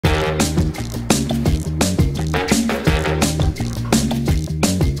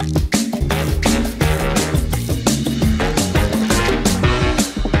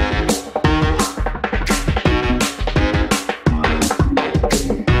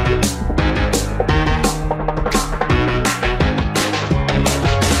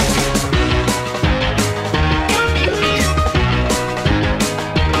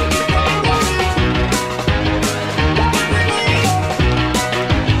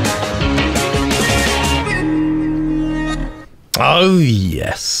Oh,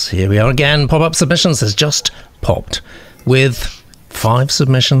 yes. Here we are again. Pop-up submissions has just popped with 5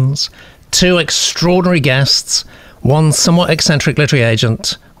 submissions, 2 extraordinary guests, 1 somewhat eccentric literary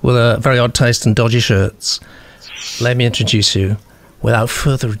agent with a very odd taste in dodgy shirts. Let me introduce you, without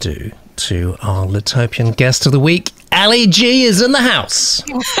further ado, to our Litopian guest of the week. Ali G is in the house.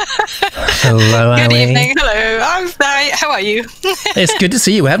 Hello, Ali. Good evening. Hello. I'm very. How are you? It's good to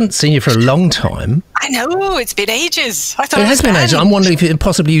see you. We haven't seen you for a long time. I know. It's been ages. I thought it has been ages. I'm wondering if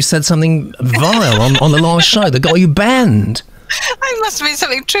possibly you said something vile on the last show that got you banned. I must have been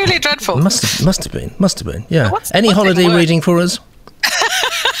something truly dreadful. Must have been. Yeah. Any holiday reading for us?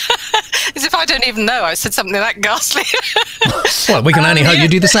 As if I don't even know. I said something that ghastly. Well, we can only hope you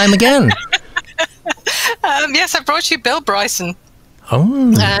do the same again. Yes, I brought you Bill Bryson.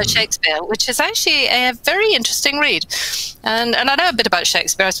 Shakespeare, which is actually a very interesting read. And I know a bit about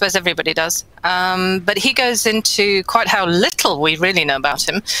Shakespeare, I suppose everybody does. But he goes into quite how little we really know about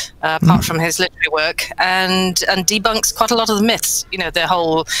him, apart from his literary work, and debunks quite a lot of the myths. You know, the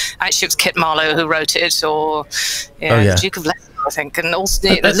whole, actually it was Kit Marlowe who wrote it, or the Duke of Leicester, I think, and also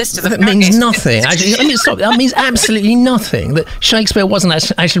the list of the... That means nothing. Actually, I mean, stop. That means absolutely nothing. That Shakespeare wasn't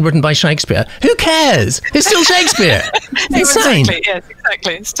actually written by Shakespeare. Who cares? It's still Shakespeare. It's insane. Exactly, yes,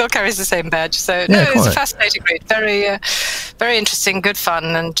 exactly. It still carries the same badge. So, no, it's a fascinating read. Very, very interesting, good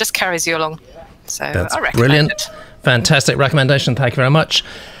fun, and just carries you along. So, that's I recommend brilliant. it. Fantastic recommendation. Thank you very much.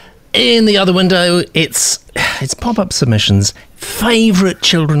 In the other window, it's Pop-Up Submissions' favourite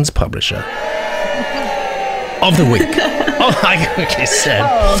children's publisher of the week. Oh, I quickly said.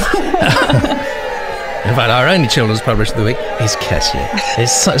 In fact, our only children's publisher of the week is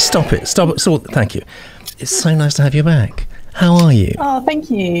Kesia. Stop it. Thank you. It's so nice to have you back. How are you? Oh, thank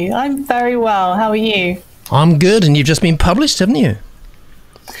you. I'm very well. How are you? I'm good, and you've just been published, haven't you?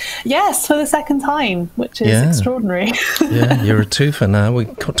 Yes, for the 2nd time, which is extraordinary. Yeah, you're a twofer now.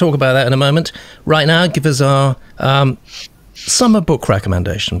 We'll talk about that in a moment. Right now, give us our summer book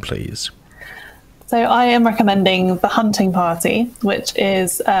recommendation, please. So I am recommending The Hunting Party, which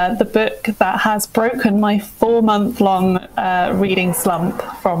is the book that has broken my 4-month-long reading slump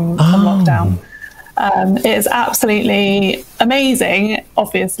from lockdown. It is absolutely amazing,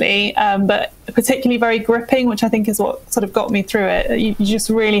 obviously, but particularly very gripping, which I think is what sort of got me through it. You just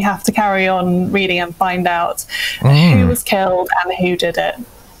really have to carry on reading and find out who was killed and who did it.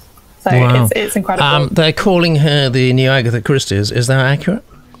 So it's incredible. They're calling her the new Agatha Christie. Is that accurate?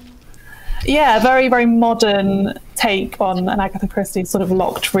 Yeah, very, very modern take on an Agatha Christie sort of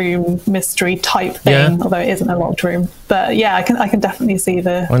locked room mystery type thing, although it isn't a locked room. But yeah, I can definitely see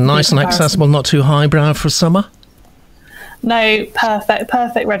the... Well, nice and accessible, not too highbrow for summer? No,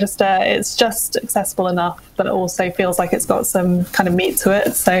 perfect register. It's just accessible enough, but it also feels like it's got some kind of meat to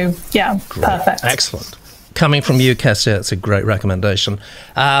it. So yeah, great. Perfect. Excellent. Coming from you, Kesia, it's a great recommendation.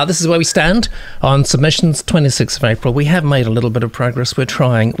 This is where we stand on submissions, 26th of April. We have made a little bit of progress. We're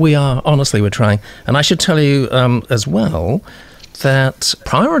trying. We're trying. And I should tell you as well that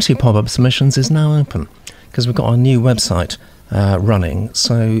Priority Pop-Up Submissions is now open because we've got our new website running.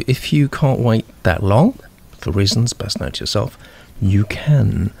 So if you can't wait that long, for reasons best known to yourself, you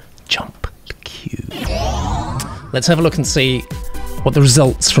can jump the queue. Let's have a look and see what the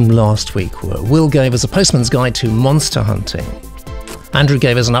results from last week were. Will gave us a postman's guide to monster hunting. Andrew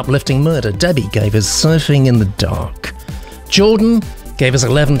gave us an uplifting murder. Debbie gave us surfing in the dark. Jordan gave us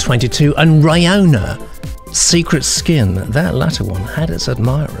 1122. And Rayona, Secret Skin. That latter one had its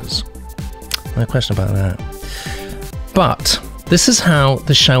admirers. No question about that. But this is how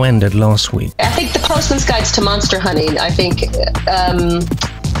the show ended last week. I think the postman's guides to monster hunting, I think...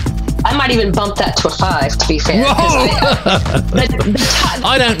 I might even bump that to a 5, to be fair.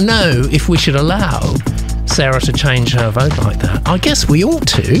 I don't know if we should allow Sarah to change her vote like that. I guess we ought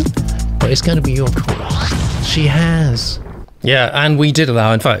to, but it's going to be your call. She has. Yeah, and we did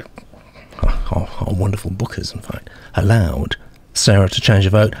allow, in fact, our wonderful bookers, in fact, allowed Sarah to change her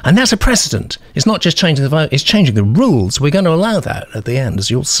vote. And that's a precedent. It's not just changing the vote, it's changing the rules. We're going to allow that at the end,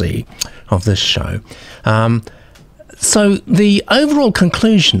 as you'll see, of this show. So the overall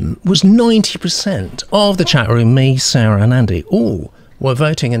conclusion was 90% of the chat room, me, Sarah and Andy, all were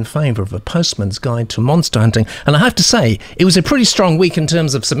voting in favour of a postman's guide to monster hunting. And I have to say, it was a pretty strong week in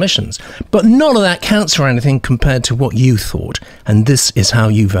terms of submissions, but none of that counts for anything compared to what you thought. And this is how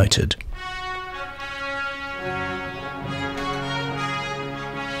you voted.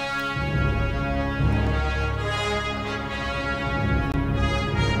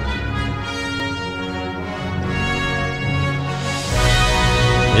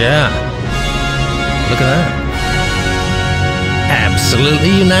 Yeah. Look at that. absolutely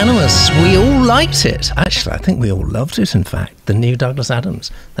unanimous. We all liked it. Actually, I think we all loved it, in fact. The new Douglas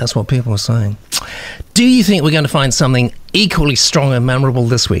Adams. That's what people were saying. Do you think we're going to find something equally strong and memorable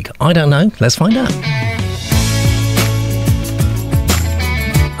this week? I don't know. Let's find out.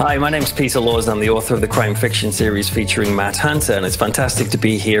 Hi, my name's Peter Laws. I'm the author of the crime fiction series featuring Matt Hunter, and it's fantastic to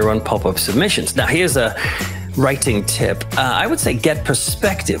be here on Pop-Up Submissions. Now, here's a writing tip. I would say get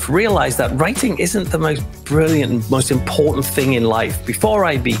perspective. Realize that writing isn't the most brilliant, most important thing in life. Before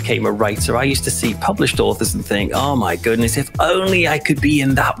I became a writer, I used to see published authors and think, oh my goodness, if only I could be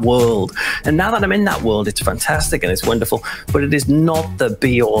in that world. And now that I'm in that world, it's fantastic and it's wonderful, but it is not the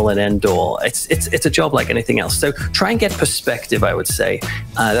be all and end all. It's a job like anything else. So try and get perspective, I would say.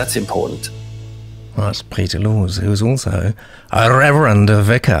 That's important. Well, that's Peter Laws, who's also a Reverend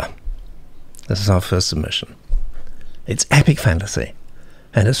Vicar. This is our first submission. It's epic fantasy,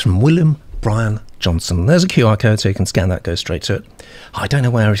 and it's from William Brian Johnson. There's a QR code, so you can scan that, go straight to it. I don't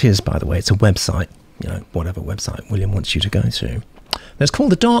know where it is, by the way. It's a website, whatever website William wants you to go to. It's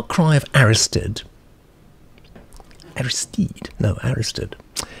called The Dark Cry of Aristid. Aristid.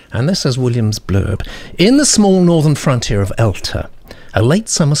 And this is William's blurb. In the small northern frontier of Elta, a late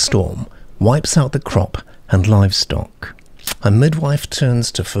summer storm wipes out the crop and livestock. A midwife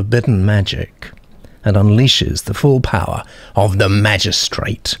turns to forbidden magic and unleashes the full power of the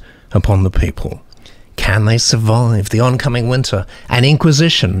magistrate upon the people. Can they survive the oncoming winter and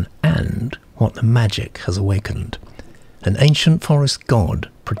inquisition and what the magic has awakened? An ancient forest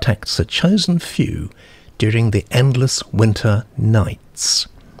god protects a chosen few during the endless winter nights.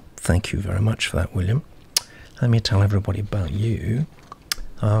 Thank you very much for that, William. Let me tell everybody about you.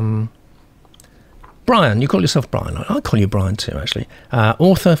 Brian, you call yourself Brian. I call you Brian too, actually.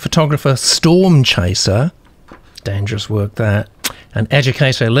 Author, photographer, storm chaser. Dangerous work, that. An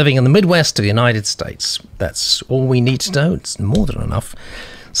educator living in the Midwest of the United States. That's all we need to know. It's more than enough.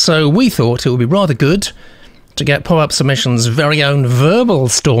 So we thought it would be rather good to get Pop-Up Submissions' very own verbal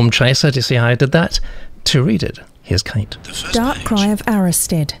storm chaser. Do you see how I did that? To read it. Here's Kate. Dark Cry of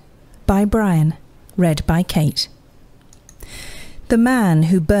Aristid by Brian. Read by Kate. The man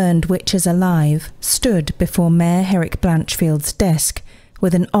who burned witches alive stood before Mayor Herrick Blanchfield's desk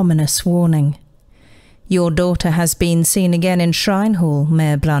with an ominous warning. Your daughter has been seen again in Shrine Hall,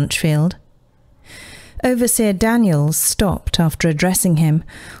 Mayor Blanchfield. Overseer Daniels stopped after addressing him,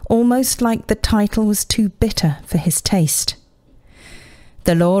 almost like the title was too bitter for his taste.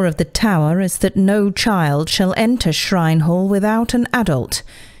 The law of the Tower is that no child shall enter Shrine Hall without an adult,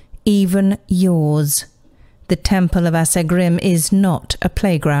 even yours. The Temple of Asegrim is not a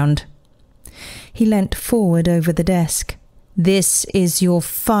playground. He leant forward over the desk. This is your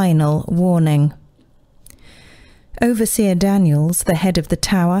final warning. Overseer Daniels, the head of the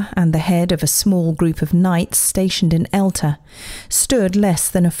tower and the head of a small group of knights stationed in Elta, stood less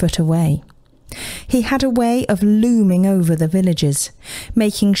than a foot away. He had a way of looming over the villagers,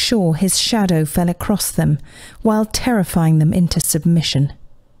 making sure his shadow fell across them, while terrifying them into submission.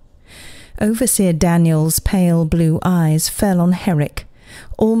 Overseer Daniel's pale blue eyes fell on Herrick,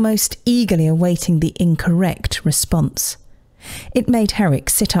 almost eagerly awaiting the incorrect response. It made Herrick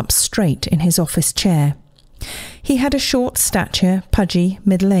sit up straight in his office chair. He had a short stature, pudgy,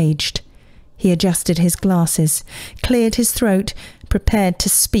 middle-aged. He adjusted his glasses, cleared his throat, prepared to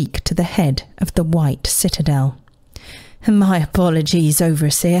speak to the head of the White Citadel. My apologies,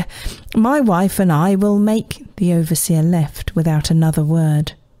 Overseer. My wife and I will make... The Overseer left without another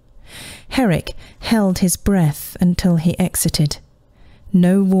word. Herrick held his breath until he exited.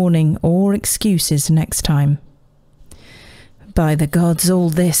 No warning or excuses next time. By the gods, all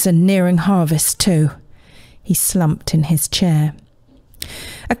this and nearing harvest too. He slumped in his chair.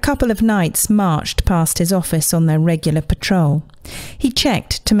 A couple of knights marched past his office on their regular patrol. He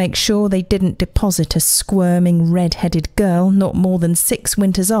checked to make sure they didn't deposit a squirming red-headed girl not more than 6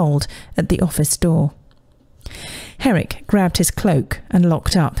 winters old at the office door. Herrick grabbed his cloak and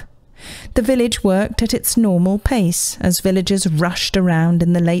locked up. The village worked at its normal pace as villagers rushed around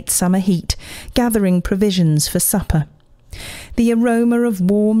in the late summer heat, gathering provisions for supper. The aroma of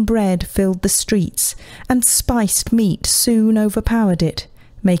warm bread filled the streets, and spiced meat soon overpowered it,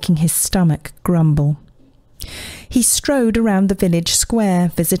 making his stomach grumble. He strode around the village square,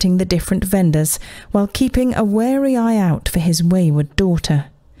 visiting the different vendors, while keeping a wary eye out for his wayward daughter.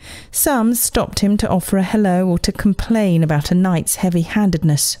 Some stopped him to offer a hello or to complain about a knight's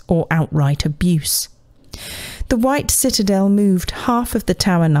heavy-handedness or outright abuse. The White Citadel moved half of the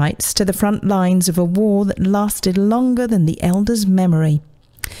Tower Knights to the front lines of a war that lasted longer than the Elder's memory.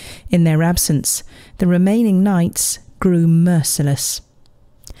 In their absence, the remaining knights grew merciless.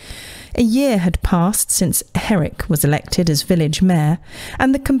 A year had passed since Herrick was elected as village mayor,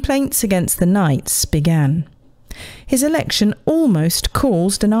 and the complaints against the knights began. His election almost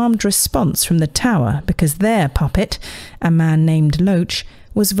caused an armed response from the Tower because their puppet, a man named Loach,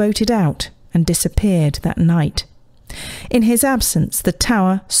 was voted out and disappeared that night. In his absence, the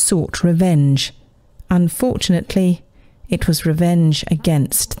Tower sought revenge. Unfortunately, it was revenge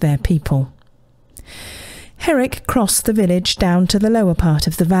against their people. Herrick crossed the village down to the lower part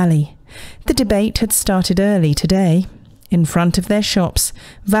of the valley. The debate had started early today. In front of their shops,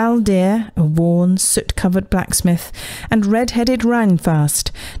 Valdir, a worn, soot-covered blacksmith, and red-headed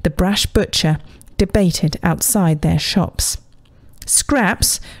Rhinefast, the brash butcher, debated outside their shops.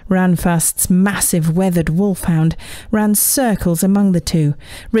 Scraps, Ranfast's massive weathered wolfhound, ran circles among the two,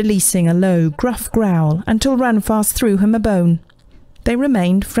 releasing a low, gruff growl until Ranfast threw him a bone. They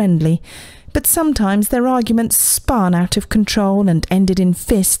remained friendly, but sometimes their arguments spun out of control and ended in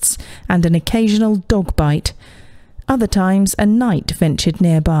fists and an occasional dog bite. Other times a knight ventured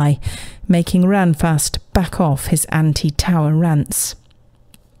nearby, making Ranfast back off his anti-tower rants.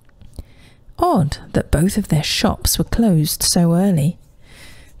 Odd that both of their shops were closed so early.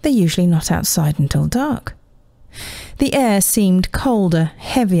 They're usually not outside until dark. The air seemed colder,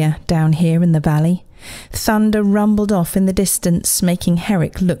 heavier down here in the valley. Thunder rumbled off in the distance, making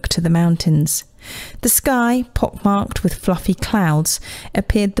Herrick look to the mountains. The sky, pockmarked with fluffy clouds,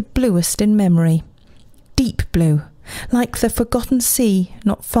 appeared the bluest in memory. Deep blue, like the forgotten sea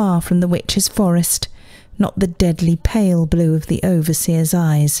not far from the witch's forest, not the deadly pale blue of the overseer's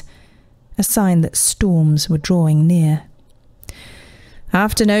eyes, a sign that storms were drawing near.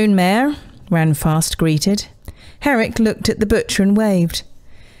 "Afternoon, Mayor," Ranfast greeted. Herrick looked at the butcher and waved.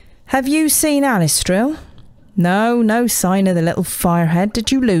 "Have you seen Alistril?" No sign of the little firehead.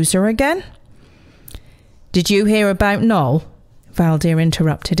 Did you lose her again?" "Did you hear about Noel?" Valdir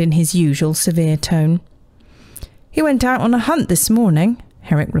interrupted in his usual severe tone. "He went out on a hunt this morning,"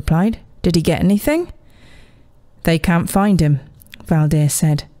 Herrick replied. "Did he get anything?" "They can't find him," Valdir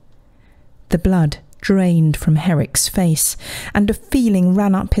said. The blood drained from Herrick's face, and a feeling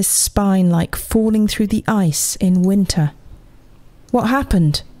ran up his spine like falling through the ice in winter. "What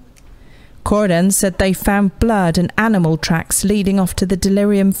happened?" "Corden said they found blood and animal tracks leading off to the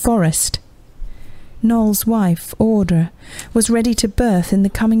Delirium Forest." Noel's wife, Audra, was ready to birth in the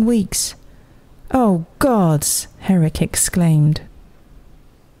coming weeks. "Oh, gods!" Herrick exclaimed.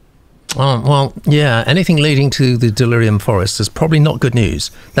 Well, yeah, anything leading to the Delirium Forest is probably not good news.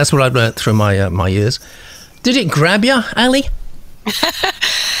 That's what I've learnt through my years. Did it grab you, Ali?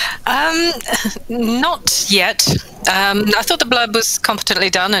 Not yet. I thought the blood was competently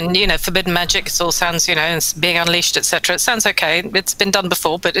done, and forbidden magic. It all sounds, it's being unleashed, etc. It sounds okay. It's been done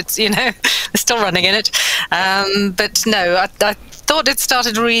before, but it's, they're still running in it. But no, I thought it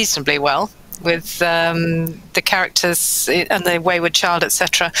started reasonably well with the characters and the wayward child,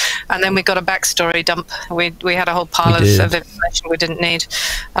 etc. And then we got a backstory dump. We had a whole pile of information we didn't need.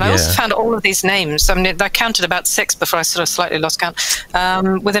 And I also found all of these names. I mean, I counted about 6 before I sort of slightly lost count,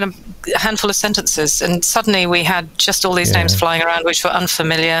 within a handful of sentences. And suddenly we had just all these names flying around, which were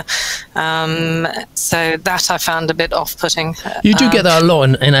unfamiliar. So that I found a bit off-putting. You do get that a lot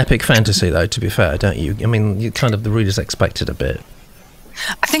in epic fantasy, though, to be fair, don't you? I mean, you kind of, the readers expected a bit.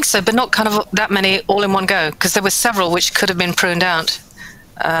 I think so, but not kind of that many all in one go, because there were several which could have been pruned out.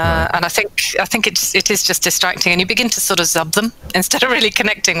 And I think it is just distracting, and you begin to sort of zub them instead of really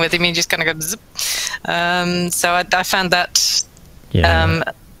connecting with them. You just kind of go zip. So I found that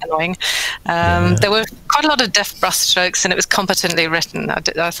annoying. There were quite a lot of deft brushstrokes, and it was competently written.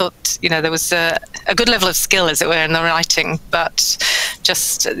 I thought there was a good level of skill, as it were, in the writing, but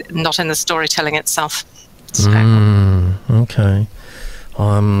just not in the storytelling itself. So. Okay.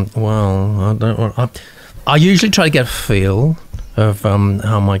 Well, I usually try to get a feel of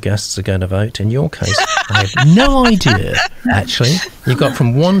how my guests are going to vote. In your case, I have no idea, actually. You got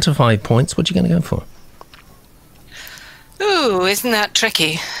from 1 to 5 points. What are you going to go for? Ooh, isn't that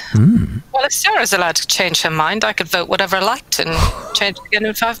tricky? Well, if Sarah's allowed to change her mind, I could vote whatever I liked and change it again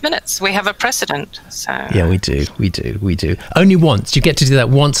in 5 minutes. We have a precedent. So. Yeah, we do. Only once. You get to do that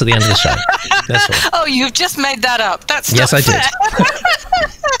once at the end of the show. That's all. Oh, you've just made that up. That's not fair. Yes, I did.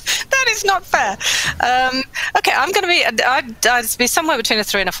 That is not fair. Okay, I'm going to be... I'd be somewhere between a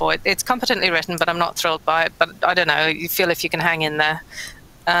 3 and a 4. It's competently written, but I'm not thrilled by it. But I don't know. You feel if you can hang in there.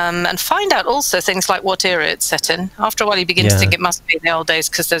 And find out also things like what era it's set in. After a while, you begin to think it must be in the old days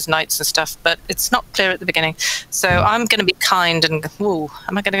because there's knights and stuff, but it's not clear at the beginning. So I'm going to be kind and, ooh,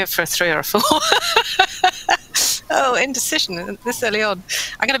 am I going to go for a 3 or a 4? Oh, indecision this early on.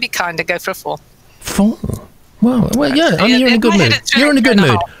 I'm going to be kind and go for a 4. 4? Well, yeah. I mean, you're in a good mood. You're in a good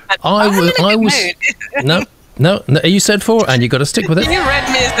mood. I was. No. You said 4, and you got to stick with it. You read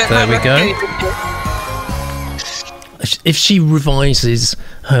me as there we go. If she revises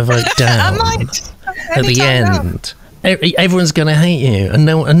her vote down at the end, everyone's going to hate you,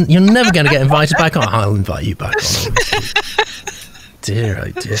 and you're never going to get invited back on. I'll invite you back on. Dear,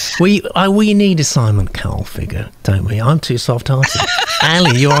 oh dear. We need a Simon Cowell figure, don't we? I'm too soft-hearted.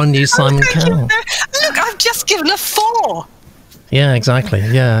 Ali, you're our new Simon Cowell. Look, I've just given a 4. Yeah, exactly.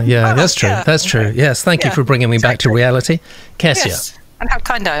 Yeah. That's true. Yeah. That's true. Yes, thank you for bringing me back to reality. Kesia. Yes, and how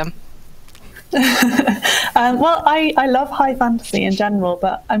kind I am. Well, I love high fantasy in general,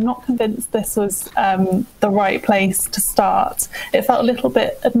 but I'm not convinced this was the right place to start. It felt a little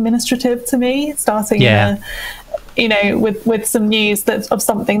bit administrative to me, starting with some news of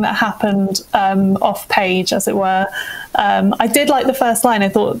something that happened off page, as it were. I did like the first line. I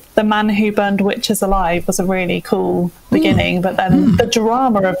thought the man who burned witches alive was a really cool beginning, but then the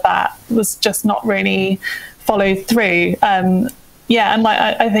drama of that was just not really followed through. And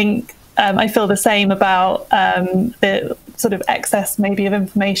I think I feel the same about the sort of excess maybe of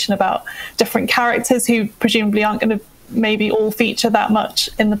information about different characters who presumably aren't going to maybe all feature that much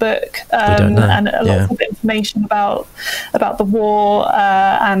in the book, and a lot of information about the war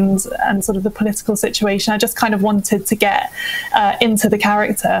and sort of the political situation. I just kind of wanted to get into the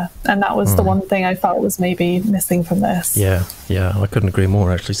character, and that was the one thing I felt was maybe missing from this. Yeah, I couldn't agree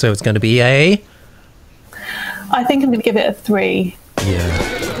more, actually. So it's going to be a... I think I'm going to give it a 3.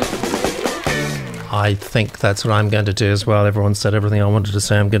 Yeah. I think that's what I'm going to do as well. Everyone said everything I wanted to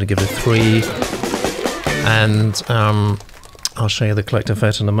say. I'm going to give it a 3. And I'll show you the collective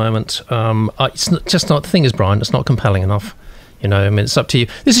vote in a moment. It's just not, the thing is, Brian, it's not compelling enough. I mean, it's up to you.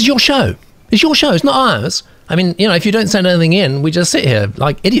 This is your show. It's your show. It's not ours. I mean, if you don't send anything in, we just sit here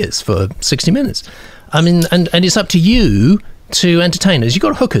like idiots for 60 minutes. I mean, and it's up to you to entertain us. You've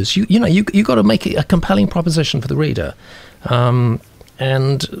got hookers. You got to make it a compelling proposition for the reader.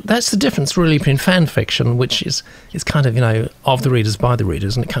 And that's the difference really between fan fiction, which is kind of, of the readers, by the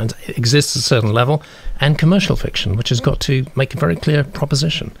readers, and it kind of exists at a certain level, and commercial fiction, which has got to make a very clear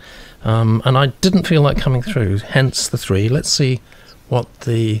proposition. And I didn't feel like coming through, hence the 3. Let's see what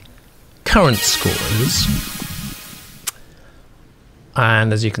the current score is.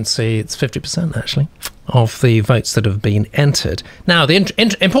 And as you can see, it's 50% actually of the votes that have been entered. Now, the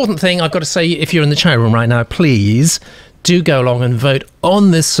important thing I've got to say, if you're in the chat room right now, please do go along and vote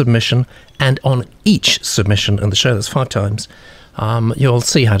on this submission and on each submission in the show. That's 5 times. You'll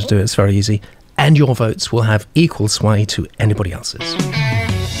see how to do it. It's very easy. And your votes will have equal sway to anybody else's.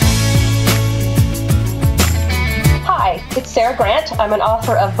 Hi, it's Sarah Grant. I'm an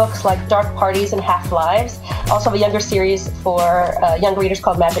author of books like Dark Parties and Half-Lives. I also have a younger series for young readers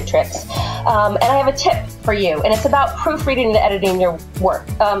called Magic Tricks. And I have a tip for you, and it's about proofreading and editing your work.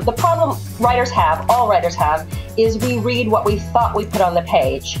 The problem all writers have, is we read what we thought we put on the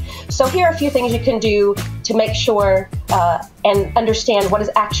page. So here are a few things you can do to make sure and understand what has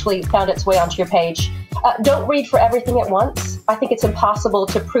actually found its way onto your page. Don't read for everything at once. I think it's impossible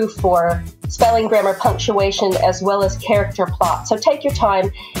to proof for spelling, grammar, punctuation, as well as character plot. So take your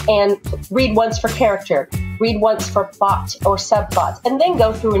time and read once for character, read once for plot or subplots, and then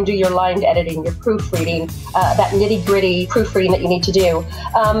go through and do your line editing, your proofreading, that nitty-gritty proofreading that you need to do.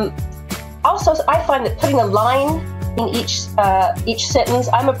 Also, I find that putting a line in each sentence,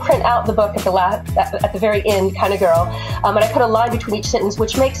 I'm a print out the book at the very end kind of girl, and I put a line between each sentence,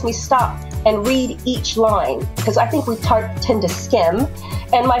 which makes me stop and read each line, because I think we tend to skim.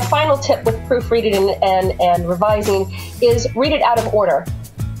 And my final tip with proofreading and revising is read it out of order.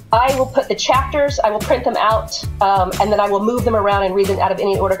 I will put the chapters, I will print them out, and then I will move them around and read them out of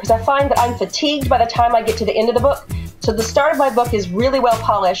any order, because I find that I'm fatigued by the time I get to the end of the book. So the start of my book is really well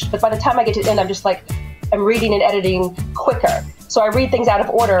polished, but by the time I get to the end, I'm reading and editing quicker. So I read things out of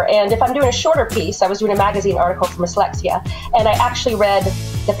order. And if I'm doing a shorter piece, I was doing a magazine article for Dyslexia, and I actually read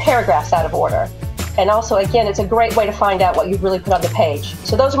the paragraphs out of order. And also, again, it's a great way to find out what you've really put on the page.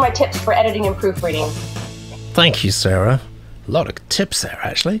 So those are my tips for editing and proofreading. Thank you, Sarah. A lot of tips there,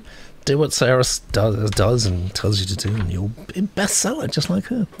 actually. Do what Sarah does and tells you to do, and you'll be a bestseller just like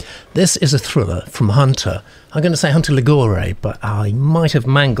her. This is a thriller from Hunter. I'm going to say Hunter Liguore, but I might have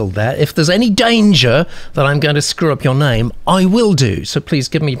mangled that. If there's any danger that I'm going to screw up your name, I will do. So please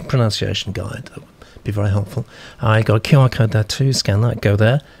give me a pronunciation guide. That would be very helpful. I got a QR code there too. Scan that. Go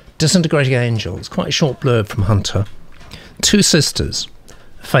there. Disintegrating Angels. Quite a short blurb from Hunter. 2 sisters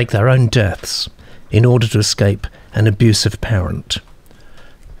fake their own deaths in order to escape an abusive parent.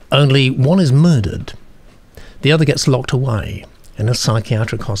 Only one is murdered. The other gets locked away in a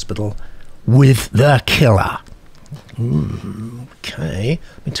psychiatric hospital with the killer. Okay,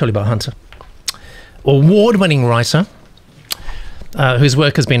 let me tell you about Hunter. Award-winning writer whose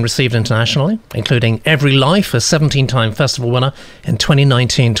work has been received internationally, including Every Life, a 17-time festival winner in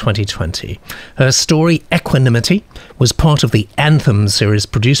 2019-2020. Her story, Equanimity, was part of the Anthem series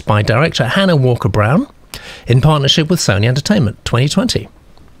produced by director Hannah Walker-Brown in partnership with Sony Entertainment 2020.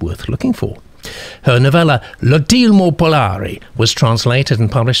 Worth looking for. Her novella L'Ultimo Polare was translated and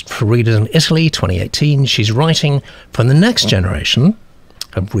published for readers in Italy 2018. She's writing for the next generation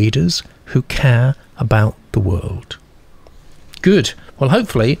of readers who care about the world. Good. Well,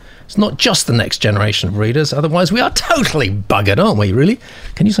 hopefully it's not just the next generation of readers. Otherwise, we are totally buggered, aren't we, really?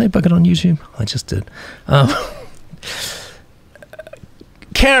 Can you say buggered on YouTube? I just did.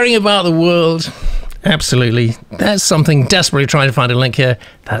 Caring about the world. Absolutely. That's something, desperately trying to find a link here.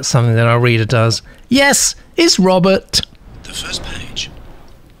 That's something that our reader does. Yes, it's Robert. The first page.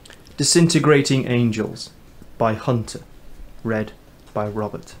 Disintegrating Angels by Hunter. Read by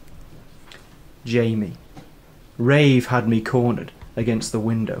Robert. Jamie. Rave had me cornered against the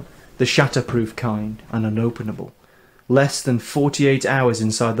window, the shatterproof kind and unopenable. Less than 48 hours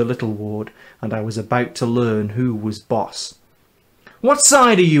inside the little ward, and I was about to learn who was boss. "What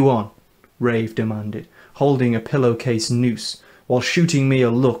side are you on?" Rave demanded, holding a pillowcase noose while shooting me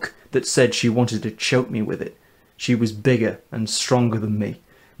a look that said she wanted to choke me with it. She was bigger and stronger than me,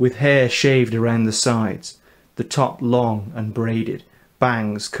 with hair shaved around the sides, the top long and braided,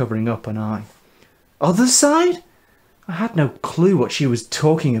 bangs covering up an eye. "Other side?" I had no clue what she was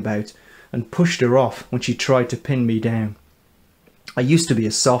talking about and pushed her off when she tried to pin me down. I used to be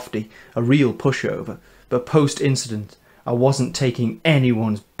a softie, a real pushover, but post-incident I wasn't taking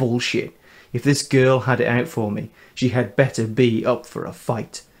anyone's bullshit. If this girl had it out for me, she had better be up for a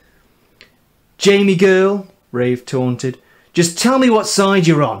fight. "Jamie girl," Rave taunted, "just tell me what side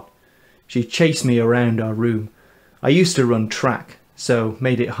you're on." She chased me around our room. I used to run track, so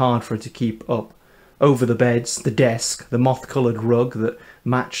made it hard for her to keep up. Over the beds, the desk, the moth-coloured rug that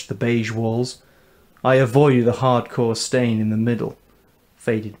matched the beige walls. I avoided the hardcore stain in the middle.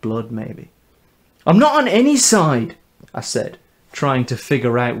 Faded blood, maybe. "I'm not on any side," I said, trying to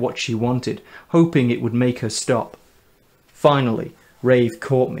figure out what she wanted, hoping it would make her stop. Finally, Rave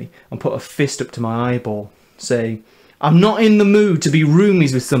caught me and put a fist up to my eyeball, saying, "I'm not in the mood to be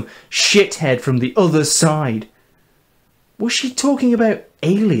roomies with some shithead from the other side." Was she talking about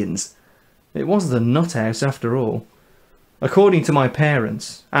aliens? It was the nut house after all. According to my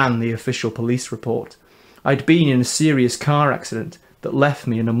parents and the official police report, I'd been in a serious car accident that left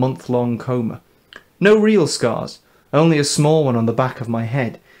me in a month-long coma. No real scars, only a small one on the back of my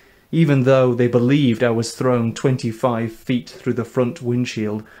head, even though they believed I was thrown 25 feet through the front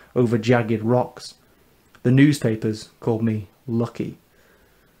windshield over jagged rocks. The newspapers called me lucky.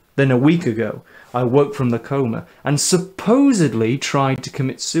 Then a week ago, I woke from the coma and supposedly tried to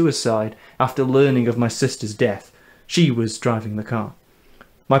commit suicide after learning of my sister's death. She was driving the car.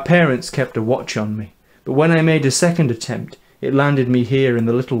 My parents kept a watch on me, but when I made a second attempt, it landed me here in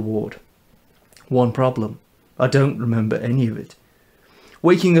the little ward. One problem, I don't remember any of it.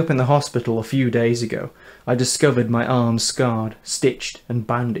 Waking up in the hospital a few days ago, I discovered my arm scarred, stitched and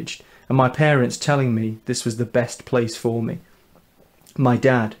bandaged, and my parents telling me this was the best place for me. My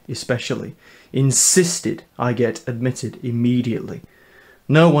dad, especially, insisted I get admitted immediately.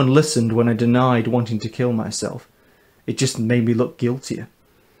 No one listened when I denied wanting to kill myself. It just made me look guiltier.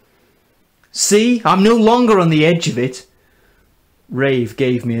 "See, I'm no longer on the edge of it." Rave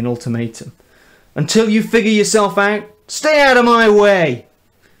gave me an ultimatum. "Until you figure yourself out, stay out of my way."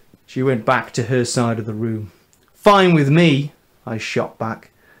 She went back to her side of the room. "Fine with me," I shot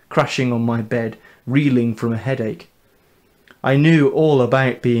back, crashing on my bed, reeling from a headache. I knew all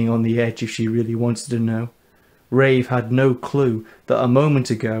about being on the edge if she really wanted to know. Rave had no clue that a moment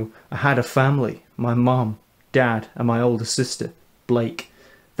ago I had a family, my mom, dad and my older sister, Blake,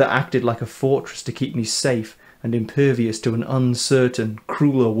 that acted like a fortress to keep me safe and impervious to an uncertain,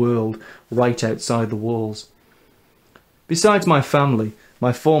 crueler world right outside the walls. Besides my family,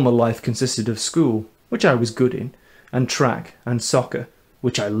 my former life consisted of school, which I was good in, and track and soccer,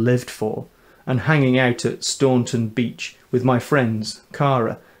 which I lived for, and hanging out at Staunton Beach with my friends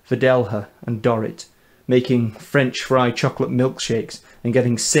Cara, Fidelha and Dorrit, making French fry chocolate milkshakes and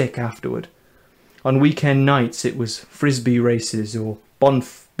getting sick afterward. On weekend nights it was frisbee races or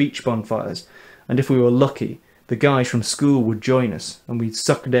beach bonfires, and if we were lucky, the guys from school would join us and we'd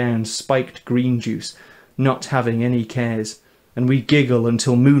suck down spiked green juice, not having any cares, and we'd giggle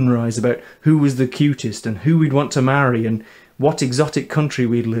until moonrise about who was the cutest and who we'd want to marry and what exotic country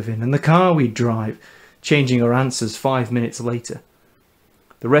we'd live in and the car we'd drive, changing our answers 5 minutes later.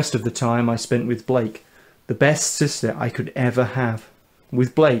 The rest of the time I spent with Blake, The best sister I could ever have.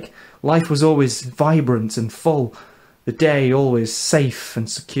 With Blake, life was always vibrant and full, the day always safe and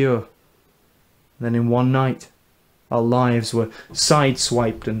secure. Then in one night, our lives were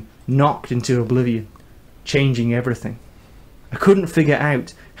sideswiped and knocked into oblivion, changing everything. I couldn't figure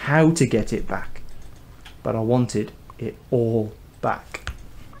out how to get it back, but I wanted it all back.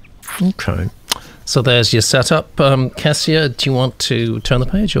 Okay. So there's your setup. Kesia, do you want to turn the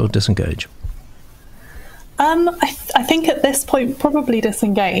page or disengage? I think at this point probably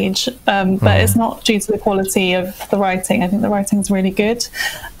disengage, but it's not due to the quality of the writing. I think the writing's really good.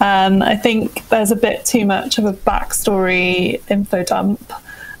 I think there's a bit too much of a backstory info dump.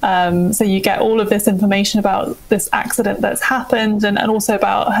 So you get all of this information about this accident that's happened and also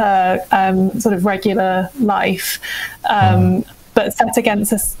about her sort of regular life, but set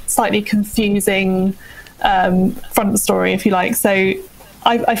against a slightly confusing front story, if you like. So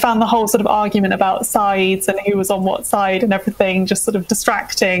I found the whole sort of argument about sides and who was on what side and everything just sort of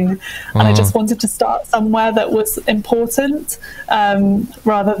distracting. And I just wanted to start somewhere that was important,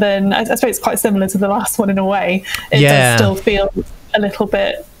 rather than, I suppose it's quite similar to the last one in a way. It does still feel a little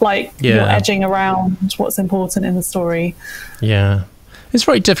bit like you're edging around what's important in the story. Yeah. It's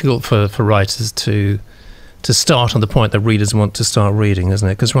very difficult for writers to start on the point that readers want to start reading, isn't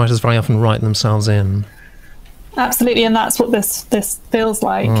it? Because writers very often write themselves in. Absolutely, and that's what this feels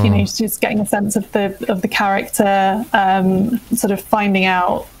like. You know, just getting a sense of the character, sort of finding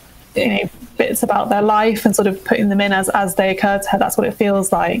out, you know, bits about their life and sort of putting them in as they occur to her. That's what it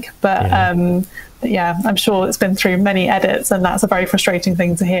feels like. But yeah, I'm sure it's been through many edits, and that's a very frustrating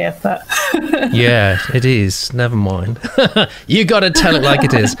thing to hear. But yeah, it is. Never mind. You got to tell it like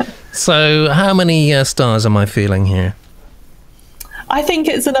it is. So, how many stars am I feeling here? I think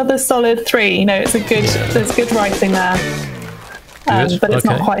it's another solid 3. You know, there's good writing there, but it's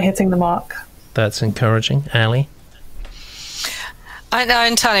not quite hitting the mark. That's encouraging. Ali? I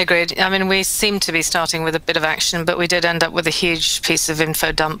entirely agreed. I mean, we seemed to be starting with a bit of action, but we did end up with a huge piece of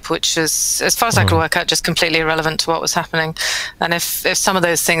info dump, which was, as far as I could work out, just completely irrelevant to what was happening. And if some of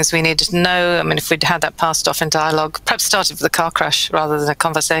those things we needed to know, I mean, if we'd had that passed off in dialogue, perhaps started with a car crash rather than a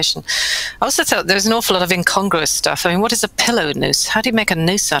conversation. I also thought there's an awful lot of incongruous stuff. I mean, what is a pillow noose? How do you make a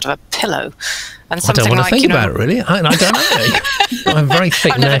noose out of a pillow? And I don't want to think about it, really. I don't know. I'm very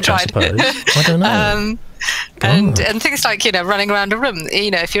thick neck, I suppose. I don't know. And things like, you know, running around a room.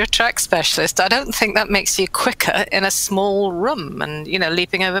 You know, if you're a track specialist, I don't think that makes you quicker in a small room and, you know,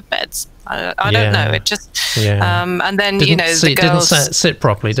 leaping over beds. I don't know. It just... and then, you know, the girl... didn't sit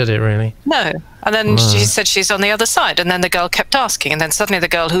properly, did it, really? No. And then she said she's on the other side. And then the girl kept asking. And then suddenly the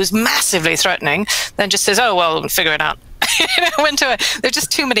girl, who's massively threatening, then just says, oh, well, figure it out. You know, there are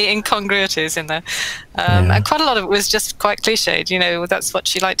just too many incongruities in there. And quite a lot of it was just quite cliched. You know, that's what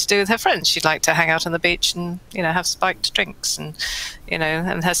she liked to do with her friends. She'd like to hang out on the beach and, you know, have spiked drinks. And, you know,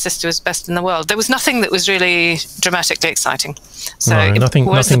 and her sister was best in the world. There was nothing that was really dramatically exciting. So nothing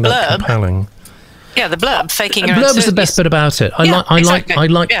that compelling. Yeah, the blurb, faking her own blurb was the best bit about it. I liked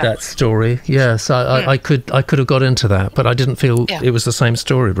that story. Yes, I could have got into that, but I didn't feel it was the same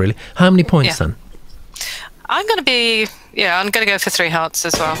story, really. How many points then? I'm going to go for 3 hearts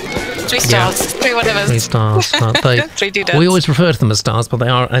as well. 3 stars, 3 whatever. 3 stars. 3 doodads. We always refer to them as stars, but they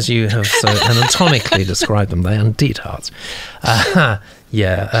are, as you have so anatomically described them, they are indeed hearts.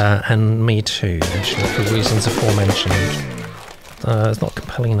 And me too, actually, for reasons aforementioned. It's not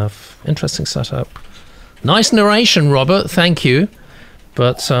compelling enough. Interesting setup. Nice narration, Robert. Thank you.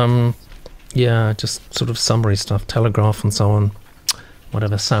 But, just sort of summary stuff, Telegraph and so on.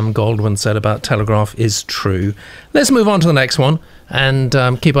 Whatever Sam Goldwyn said about Telegraph is true. Let's move on to the next one and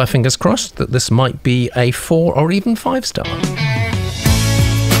keep our fingers crossed that this might be a 4 or even 5 star.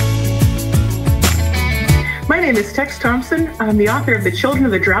 My name is Tex Thompson. I'm the author of the Children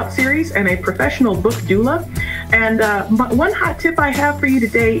of the Drought series and a professional book doula. And one hot tip I have for you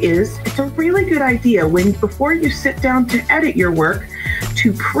today is it's a really good idea before you sit down to edit your work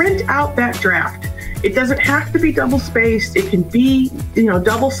to print out that draft. It doesn't have to be double-spaced. It can be,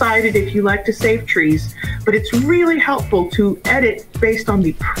 double-sided if you like to save trees. But it's really helpful to edit based on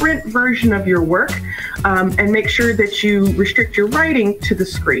the print version of your work and make sure that you restrict your writing to the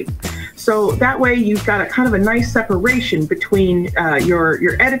screen. So that way you've got a kind of a nice separation between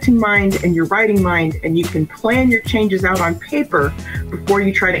your editing mind and your writing mind, and you can plan your changes out on paper before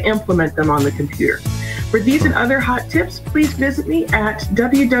you try to implement them on the computer. For these and other hot tips, please visit me at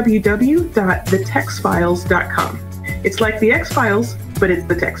www.thetexfiles.com. It's like the X-Files, but it's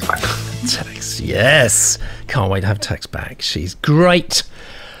the Tex Files. Tex, yes. Can't wait to have Tex back. She's great.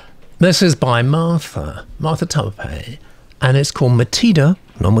 This is by Martha Tawapei, and it's called Matida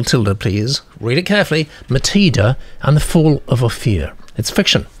not Matilda, please. Read it carefully. Matida and the Fall of Ophir. It's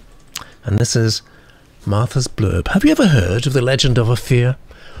fiction. And this is Martha's blurb. Have you ever heard of the legend of Ophir?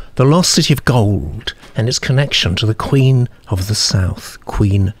 The lost city of gold and its connection to the Queen of the South,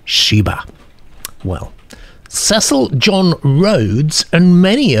 Queen Sheba. Well, Cecil John Rhodes and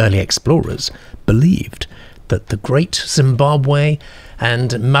many early explorers believed that the Great Zimbabwe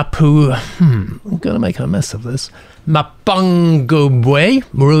and I'm going to make a mess of this, Mapungubwe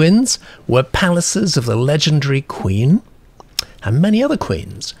ruins were palaces of the legendary queen and many other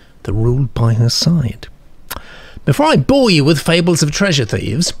queens that ruled by her side. Before I bore you with fables of treasure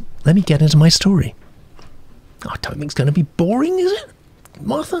thieves, let me get into my story. I don't think it's going to be boring, is it,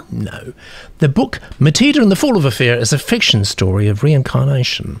 Martha? No. The book Matida and the Fall of Ophir is a fiction story of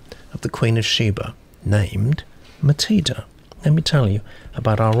reincarnation of the Queen of Sheba, named Matida. Let me tell you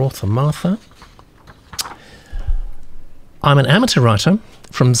about our author, Martha. I'm an amateur writer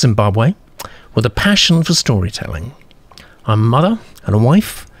from Zimbabwe with a passion for storytelling. I'm a mother and a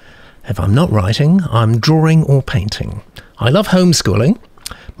wife. If I'm not writing, I'm drawing or painting. I love homeschooling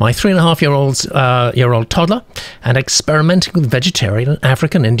my 3.5-year-old toddler and experimenting with vegetarian and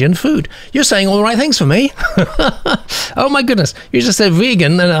African Indian food. You're saying all the right things for me. Oh my goodness, you just said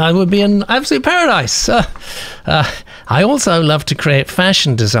vegan and I would be in absolute paradise. I also love to create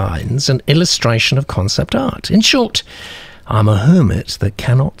fashion designs and illustration of concept art. In short, I'm a hermit that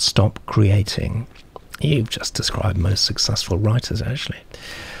cannot stop creating. You've just described most successful writers, actually.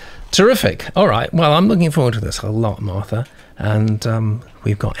 Terrific. All right. Well, I'm looking forward to this a lot, Martha. And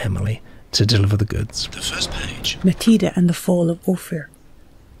we've got Emily to deliver the goods. The first page. Matida and the Fall of Ophir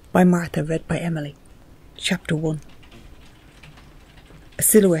by Martha, read by Emily. Chapter 1. A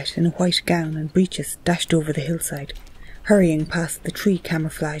silhouette in a white gown and breeches dashed over the hillside, hurrying past the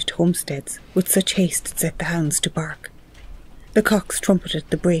tree-camouflaged homesteads with such haste it set the hounds to bark. The cocks trumpeted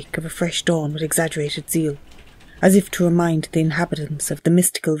the break of a fresh dawn with exaggerated zeal, as if to remind the inhabitants of the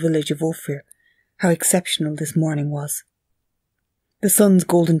mystical village of Ophir how exceptional this morning was. The sun's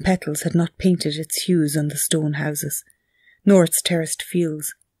golden petals had not painted its hues on the stone houses, nor its terraced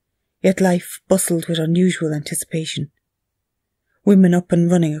fields, yet life bustled with unusual anticipation. Women up and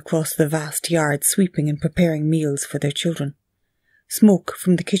running across the vast yard, sweeping and preparing meals for their children. Smoke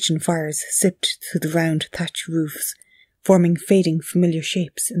from the kitchen fires sipped through the round thatch roofs, forming fading familiar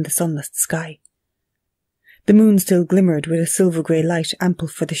shapes in the sunless sky. The moon still glimmered with a silver-grey light ample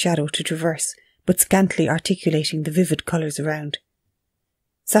for the shadow to traverse, but scantily articulating the vivid colours around.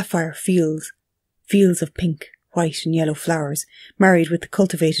 Sapphire fields, fields of pink, white and yellow flowers, married with the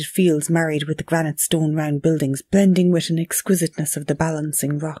cultivated fields, married with the granite stone round buildings, blending with an exquisiteness of the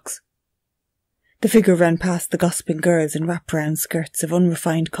balancing rocks. The figure ran past the gossiping girls in wrap-round skirts of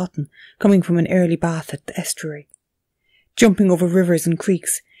unrefined cotton, coming from an early bath at the estuary. Jumping over rivers and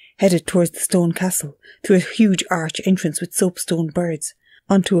creeks, headed towards the stone castle, through a huge arch entrance with soapstone birds,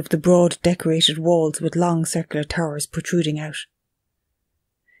 onto of the broad decorated walls with long circular towers protruding out.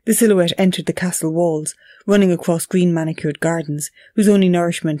 The silhouette entered the castle walls, running across green manicured gardens, whose only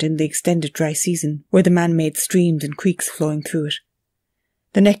nourishment in the extended dry season were the man-made streams and creeks flowing through it.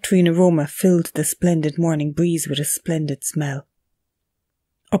 The nectarine aroma filled the splendid morning breeze with a splendid smell.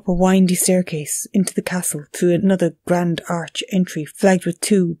 Up a windy staircase into the castle through another grand arch entry flagged with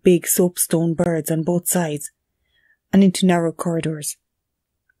two big soapstone birds on both sides, and into narrow corridors.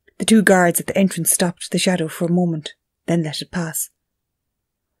 The two guards at the entrance stopped the shadow for a moment, then let it pass.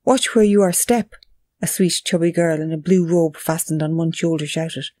 "Watch where you are, step," a sweet chubby girl in a blue robe fastened on one shoulder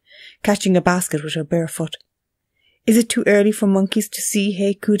shouted, catching a basket with her bare foot. "Is it too early for monkeys to see,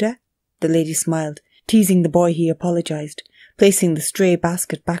 hey Kuda?" The lady smiled, teasing the boy. He apologised, placing the stray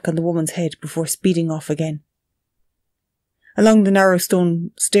basket back on the woman's head before speeding off again. Along the narrow stone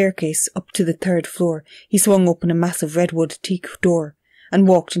staircase up to the 3rd floor, he swung open a massive redwood teak door and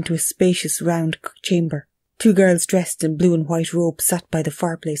walked into a spacious round chamber. Two girls dressed in blue and white robes sat by the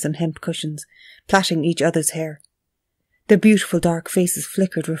fireplace on hemp cushions, plaiting each other's hair. Their beautiful dark faces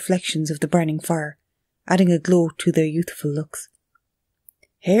flickered reflections of the burning fire, adding a glow to their youthful looks.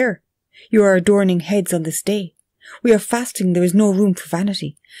 "Hair, you are adorning heads on this day. We are fasting, there is no room for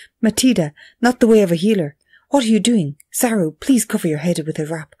vanity. Matida, not the way of a healer. What are you doing? Saru, please cover your head with a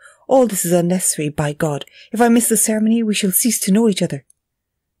wrap. All this is unnecessary, by God. If I miss the ceremony, we shall cease to know each other."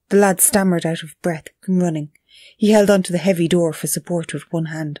 The lad stammered out of breath from running. He held onto the heavy door for support with one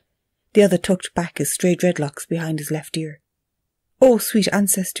hand. The other tucked back his stray dreadlocks behind his left ear. "Oh, sweet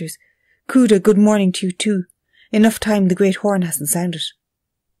ancestors. Kuda, good morning to you too. Enough time the great horn hasn't sounded."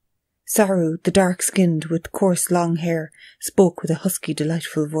 Saru, the dark-skinned with coarse long hair, spoke with a husky,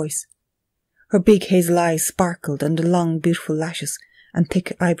 delightful voice. Her big hazel eyes sparkled under long, beautiful lashes, and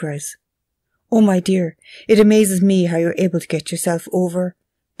thick eyebrows. "Oh, my dear, it amazes me how you're able to get yourself over—"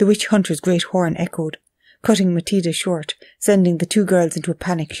 The witch hunter's great horn echoed, cutting Matida short, sending the two girls into a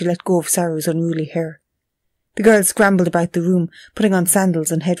panic. She let go of Saru's unruly hair. The girls scrambled about the room, putting on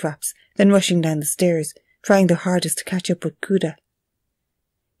sandals and head wraps, then rushing down the stairs, trying their hardest to catch up with Kuda.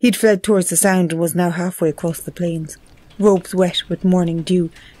 He'd fled towards the sound and was now halfway across the plains. Robes wet with morning dew,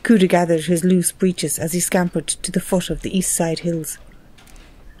 Kuda gathered his loose breeches as he scampered to the foot of the east side hills.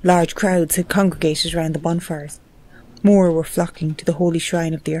 Large crowds had congregated around the bonfires. More were flocking to the holy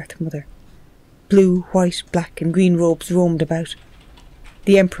shrine of the Earth Mother. Blue, white, black and green robes roamed about.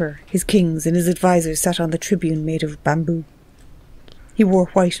 The Emperor, his kings and his advisers sat on the tribune made of bamboo. He wore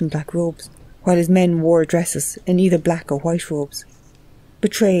white and black robes, while his men wore dresses in either black or white robes.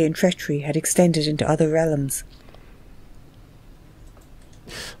 Betray and treachery had extended into other realms.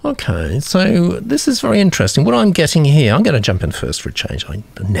 Okay, so this is very interesting. What I'm getting here, I'm going to jump in first for a change. I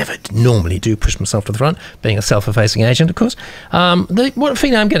never normally do push myself to the front, being a self-effacing agent, of course. What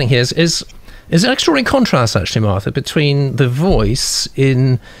feeling I'm getting here is an extraordinary contrast, actually, Martha, between the voice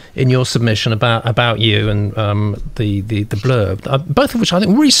in your submission about you and the blurb, both of which I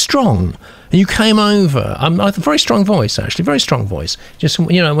think were really strong. And you came over, a very strong voice, actually, very strong voice. Just,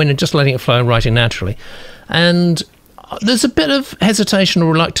 when you're just letting it flow and writing naturally. And there's a bit of hesitation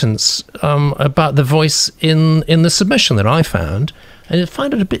or reluctance about the voice in the submission that I found, and I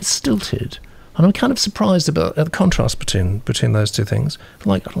find it a bit stilted. And I'm kind of surprised about the contrast between those two things.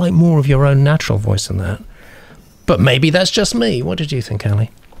 I like more of your own natural voice in that. But maybe that's just me. What did you think,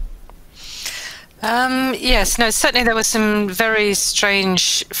 Ali? Yes, no, certainly there were some very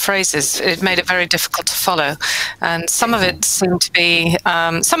strange phrases. It made it very difficult to follow. And some of it seemed to be,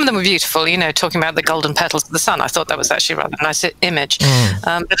 some of them were beautiful, talking about the golden petals of the sun. I thought that was actually a rather nice image.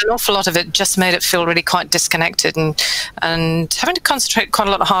 But an awful lot of it just made it feel really quite disconnected and having to concentrate quite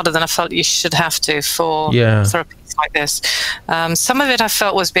a lot harder than I felt you should have to for a piece like this. Some of it I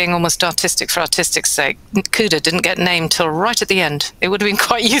felt was being almost artistic for artistic's sake. Kuda didn't get named till right at the end. It would have been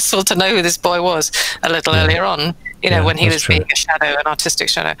quite useful to know who this boy was a little earlier on, when he was being a shadow, an artistic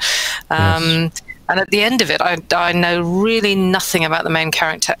shadow. And at the end of it, I know really nothing about the main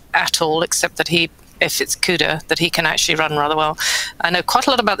character at all, except that if it's Kuda, that he can actually run rather well. I know quite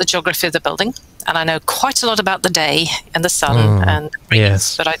a lot about the geography of the building, and I know quite a lot about the day and the sun and the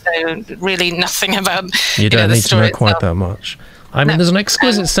breeze, but I know really nothing about you don't the need to know story quite itself. that much. I mean, there's an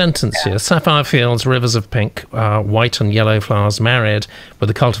exquisite sentence here. Sapphire fields, rivers of pink, white and yellow flowers married with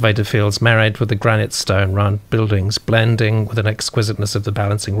the cultivated fields, married with the granite stone round buildings, blending with an exquisiteness of the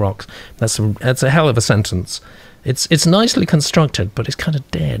balancing rocks. That's a hell of a sentence. It's nicely constructed, but it's kind of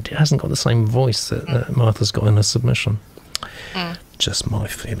dead. It hasn't got the same voice that Martha's got in her submission. Just my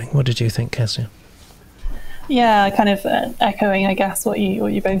feeling. What did you think, Kesia? Yeah, kind of echoing, I guess, what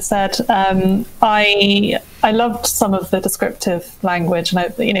you both said. I loved some of the descriptive language, and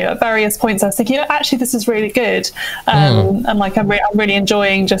at various points I was thinking, actually, this is really good, and I'm really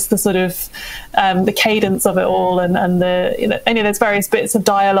enjoying just the sort of the cadence of it all, and the there's various bits of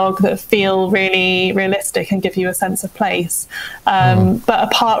dialogue that feel really realistic and give you a sense of place. But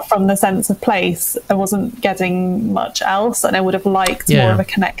apart from the sense of place, I wasn't getting much else, and I would have liked more of a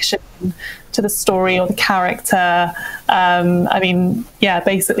connection to the story or the character.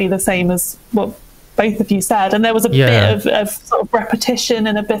 Basically the same as what both of you said, and there was a bit of sort of repetition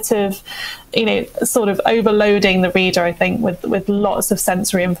and a bit of sort of overloading the reader, I think, with lots of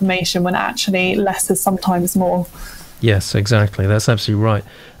sensory information, when actually less is sometimes more. Yes, exactly. That's absolutely right.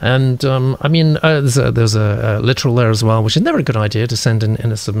 And there's a literal there as well, which is never a good idea to send in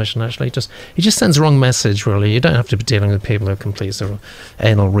a submission. Actually, it just sends the wrong message. Really, you don't have to be dealing with people who are complete sort of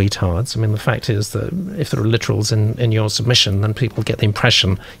anal retards. I mean, the fact is that if there are literals in your submission, then people get the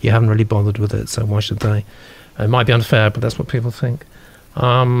impression you haven't really bothered with it. So why should they? It might be unfair, but that's what people think.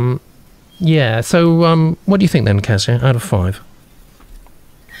 So what do you think then, Kesia? Out of 5?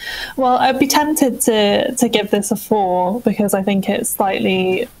 Well, I'd be tempted to give this a 4 because I think it's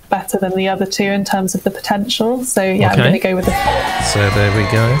slightly better than the other two in terms of the potential. So I'm going to go with the 4. So there we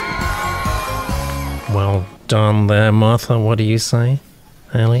go. Well done there, Martha. What do you say,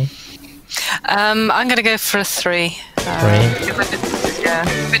 Ali? I'm going to go for a 3. 3?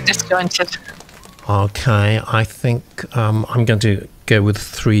 A bit disjointed. Okay, I think I'm going to go with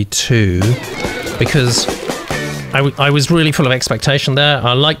 3 too, because I was really full of expectation there.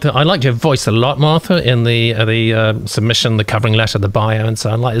 I liked your voice a lot, Martha, in the submission, the covering letter, the bio, and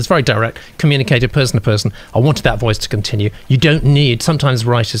so on. It's very direct, communicated person to person. I wanted that voice to continue. You don't need. Sometimes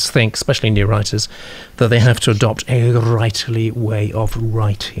writers think, especially new writers, that they have to adopt a writerly way of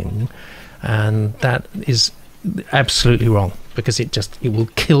writing, and that is absolutely wrong, because it will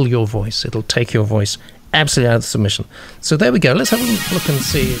kill your voice. It'll take your voice absolutely out of the submission. So there we go. Let's have a look and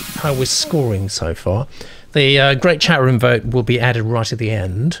see how we're scoring so far. The great chat room vote will be added right at the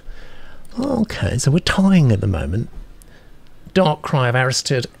end. Okay, so we're tying at the moment. Dark Cry of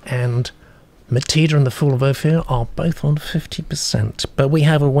Aristid and Matida and the Fool of Ophir are both on 50%, but we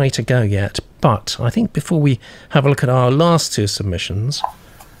have a way to go yet. But I think before we have a look at our last two submissions,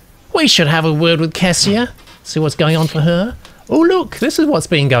 we should have a word with Kesia, see what's going on for her. Oh, look, this is what's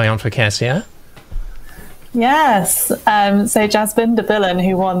been going on for Kesia. Yes, so Jasmine de Villen,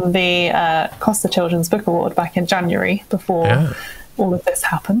 who won the Costa Children's Book Award back in January before all of this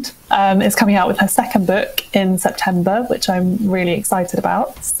happened, is coming out with her second book in September, which I'm really excited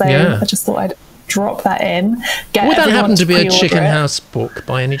about. So I just thought I'd drop that in. Would that happen to be a Chicken House book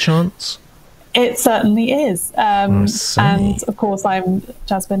by any chance? It certainly is. And of course, I'm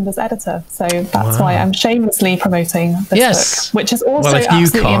Jasminder's editor, so that's why I'm shamelessly promoting this book, which is also if you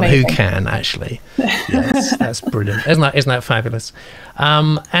can't, amazing. who can actually? Yes, that's brilliant. Isn't that fabulous?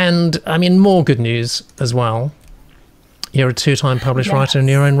 And I mean, more good news as well. You're a two-time published writer in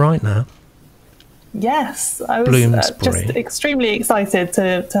your own right now. Yes, I was just extremely excited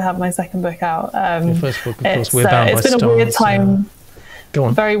to have my second book out. Your first book, of course, We're Bound by Stars. It's been a weird time. Go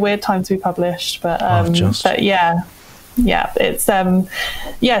on. Very weird time to be published, but it's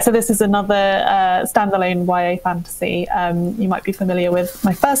so this is another standalone YA fantasy. You might be familiar with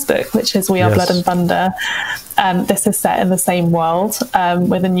my first book, which is We Are Blood and Thunder. This is set in the same world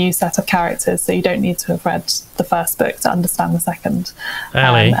with a new set of characters, so you don't need to have read the first book to understand the second.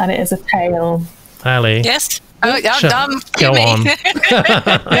 And it is a tale. Ali. Yes. Oh, yeah, dumb. Go on.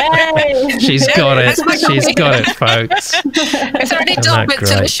 She's got it. She's got it, folks. It's already done with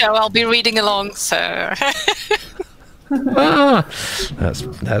to the show. I'll be reading along, so.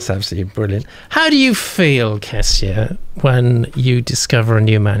 That's absolutely brilliant. How do you feel, Kesia, when you discover a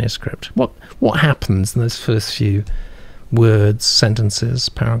new manuscript? What happens in those first few words, sentences,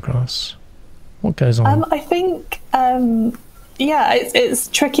 paragraphs? What goes on? I think, it's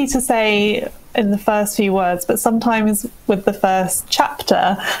tricky to say in the first few words, but sometimes with the first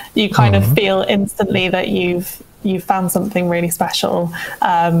chapter, you kind of feel instantly that you've found something really special.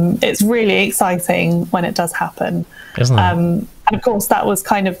 It's really exciting when it does happen. Isn't it? And of course, that was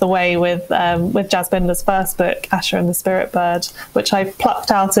kind of the way with Jasminder's first book, Asher and the Spirit Bird, which I plucked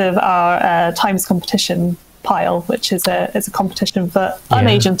out of our Times competition pile, which is a competition for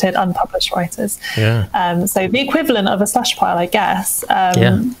unagented, unpublished writers. So the equivalent of a slush pile, I guess.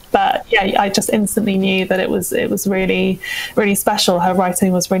 But I just instantly knew that it was really, really special. Her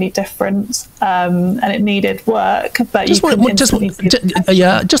writing was really different, and it needed work. But just want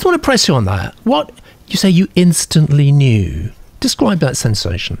to press you on that. What you say? You instantly knew. Describe that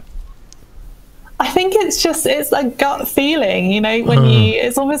sensation. I think it's a gut feeling. You know, when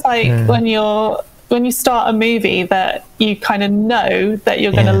it's almost like when you start a movie that you kind of know that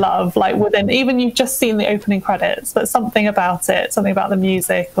you're going to love, like even you've just seen the opening credits, but something about the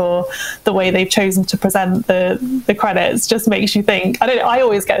music or the way they've chosen to present the credits just makes you think, I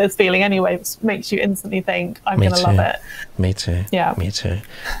always get this feeling anyway, it makes you instantly think, I'm going to love it. Me too. Yeah. Me too.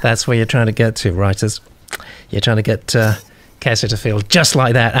 That's where you're trying to get to, writers. You're trying to get Kesia to feel just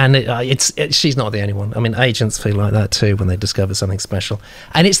like that, and she's not the only one. I mean, agents feel like that too when they discover something special,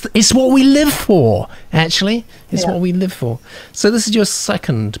 and it's what we live for. Actually, it's what we live for. So this is your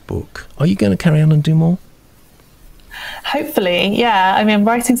second book. Are you going to carry on and do more? Hopefully, yeah. I mean, I'm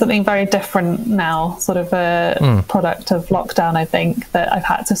writing something very different now, sort of a product of lockdown. I think that I've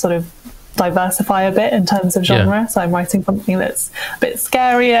had to sort of diversify a bit in terms of genre. So I'm writing something that's a bit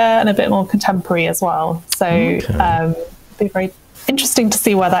scarier and a bit more contemporary as well. So. Be very interesting to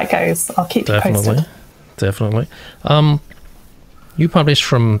see where that goes. I'll keep you posted. Definitely. You publish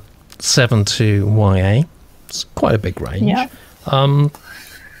from 7 to YA. It's quite a big range. Yeah.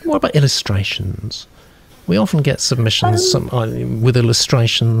 What about illustrations? We often get submissions with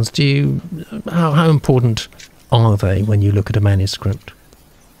illustrations. How important are they when you look at a manuscript?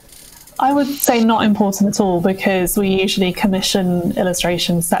 I would say not important at all, because we usually commission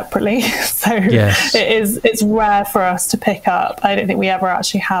illustrations separately. So it's rare for us to pick up. I don't think we ever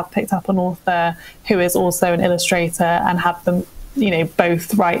actually have picked up an author who is also an illustrator and have them,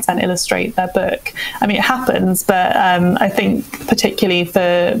 both write and illustrate their book. I mean, it happens, but I think particularly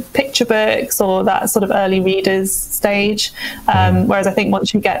for picture books or that sort of early readers stage, whereas I think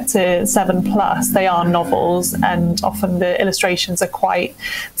once you get to 7+, they are novels, and often the illustrations are quite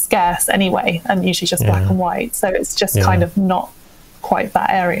scarce anyway, and usually just black and white. So it's just kind of not quite that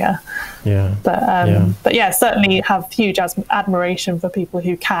area. But certainly have huge admiration for people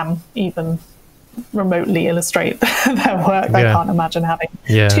who can even remotely illustrate their work. I can't imagine having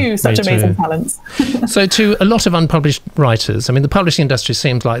two such amazing talents. So to a lot of unpublished writers, I mean, the publishing industry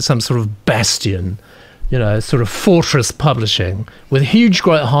seems like some sort of bastion, you know, sort of fortress publishing with huge,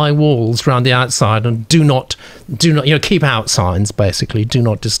 great high walls around the outside and do not, you know, keep out signs, basically, do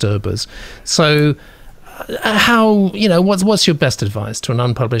not disturb us. So how, you know, what's your best advice to an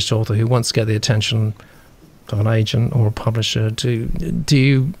unpublished author who wants to get the attention of an agent or a publisher? Do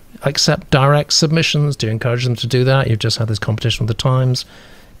you accept direct submissions? Do you encourage them to do that? You've just had this competition with the Times.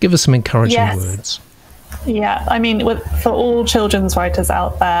 Give us some encouraging words. Yeah, I mean, for all children's writers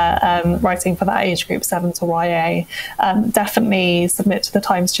out there writing for that age group, 7 to YA, definitely submit to the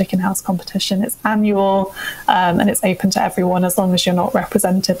Times Chicken House competition. It's annual and it's open to everyone as long as you're not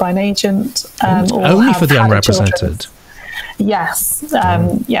represented by an agent. Or only for the unrepresented? Yes,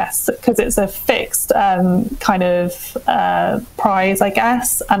 yes, because it's a fixed kind of prize, I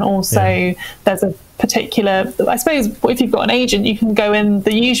guess, and also there's a particular, I suppose, if you've got an agent, you can go in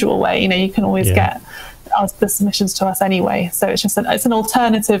the usual way. You know, you can always get the submissions to us anyway. So it's just it's an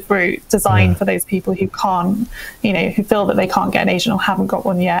alternative route designed for those people who can't, you know, who feel that they can't get an agent or haven't got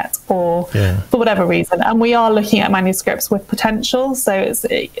one yet, or for whatever reason. And we are looking at manuscripts with potential, so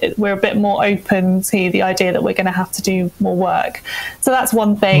we're a bit more open to the idea that we're going to have to do more work. So that's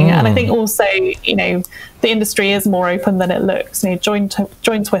one thing. And I think also, you know, the industry is more open than it looks. You know, join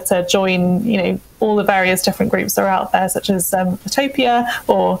Twitter, join, you know, all the various different groups that are out there, such as Litopia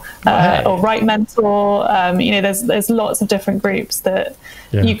or Write Mentor. You know, there's lots of different groups that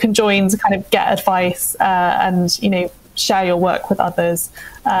you can join to kind of get advice and, you know, share your work with others.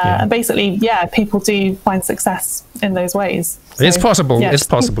 And basically, people do find success in those ways. So, it's possible. It's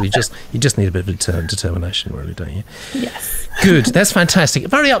possible. You just need a bit of determination, really, don't you? Yes. Good. That's fantastic.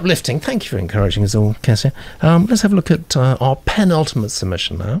 Very uplifting. Thank you for encouraging us all, Kesia. Let's have a look at our penultimate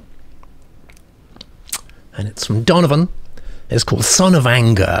submission now. And it's from Donovan. It's called Son of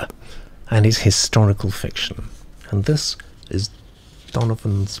Anger, and it's historical fiction. And this is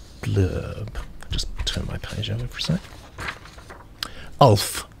Donovan's blurb. I'll just turn my page over for a sec.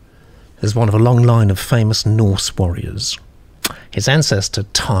 Ulf is one of a long line of famous Norse warriors. His ancestor,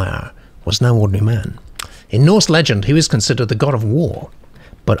 Tyr, was no ordinary man. In Norse legend, he was considered the god of war.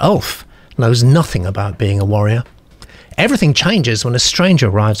 But Ulf knows nothing about being a warrior. Everything changes when a stranger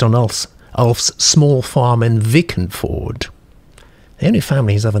arrives on Ulf's small farm in Vikenford. The only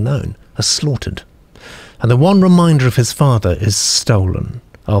family he's ever known are slaughtered. And the one reminder of his father is stolen,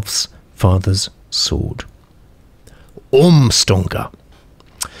 Ulf's father's sword. Ormstunga.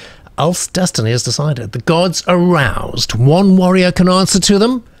 Ulf's destiny is decided. The gods are roused. One warrior can answer to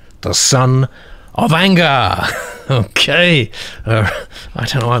them, the Son of Anger. Okay. I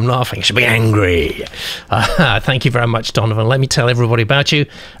don't know why I'm laughing. I should be angry. Thank you very much, Donovan. Let me tell everybody about you.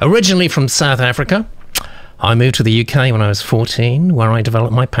 Originally from South Africa, I moved to the UK when I was 14, where I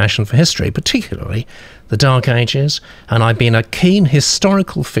developed my passion for history, particularly the Dark Ages, and I've been a keen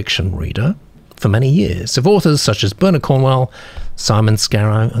historical fiction reader for many years, of authors such as Bernard Cornwell, Simon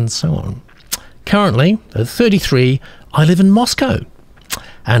Scarrow, and so on. Currently, at 33, I live in Moscow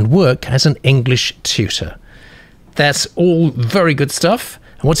and work as an English tutor. That's all very good stuff.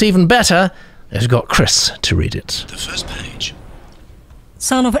 And what's even better is we've got Chris to read it. The first page.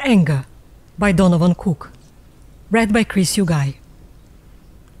 Son of Anger by Donovan Cook. Read by Chris Yugai.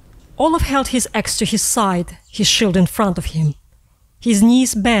 Olaf held his axe to his side, his shield in front of him. His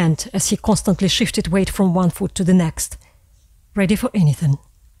knees bent as he constantly shifted weight from one foot to the next, ready for anything.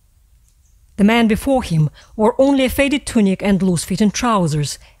 The man before him wore only a faded tunic and loose-fitting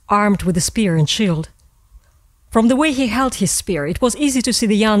trousers, armed with a spear and shield. From the way he held his spear, it was easy to see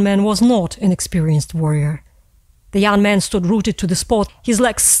the young man was not an experienced warrior. The young man stood rooted to the spot, his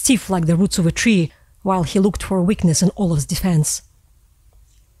legs stiff like the roots of a tree, while he looked for a weakness in Olaf's defense.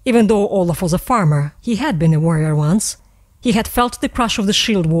 Even though Olaf was a farmer, he had been a warrior once. He had felt the crush of the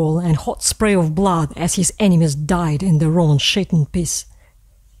shield wall and hot spray of blood as his enemies died in their own shaken piss.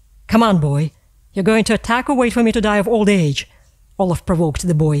 "Come on, boy. You're going to attack or wait for me to die of old age?" Olaf provoked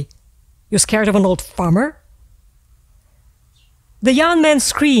the boy. "You scared of an old farmer?" The young man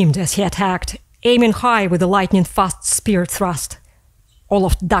screamed as he attacked, aiming high with a lightning-fast spear thrust.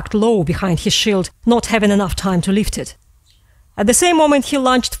 Olaf ducked low behind his shield, not having enough time to lift it. At the same moment, he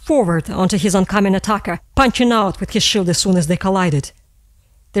lunged forward onto his oncoming attacker, punching out with his shield as soon as they collided.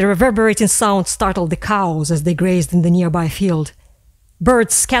 The reverberating sound startled the cows as they grazed in the nearby field.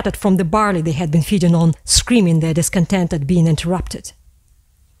 Birds scattered from the barley they had been feeding on, screaming their discontent at being interrupted.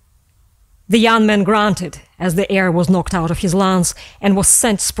 The young man grunted as the air was knocked out of his lungs and was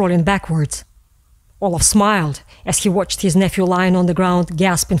sent sprawling backwards. Olaf smiled as he watched his nephew lying on the ground,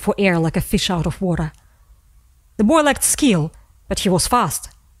 gasping for air like a fish out of water. The boy lacked skill, but he was fast.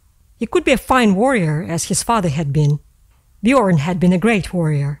 He could be a fine warrior, as his father had been. Bjorn had been a great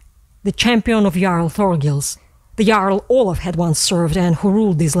warrior, the champion of Jarl Thorgils, the Jarl Olaf had once served and who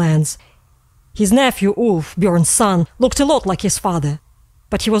ruled these lands. His nephew Ulf, Bjorn's son, looked a lot like his father,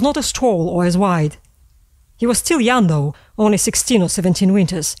 but he was not as tall or as wide. He was still young though, only 16 or 17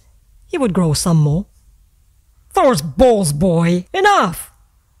 winters. He would grow some more. "Thor's balls, boy! Enough!"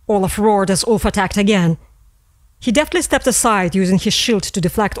 Olaf roared as Ulf attacked again. He deftly stepped aside, using his shield to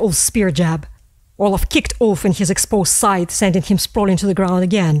deflect Ulf's spear jab. Olaf kicked Ulf in his exposed side, sending him sprawling to the ground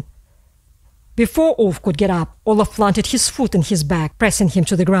again. Before Ulf could get up, Olaf planted his foot in his back, pressing him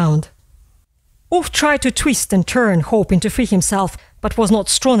to the ground. Ulf tried to twist and turn, hoping to free himself, but was not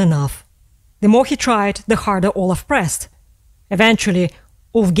strong enough. The more he tried, the harder Olaf pressed. Eventually,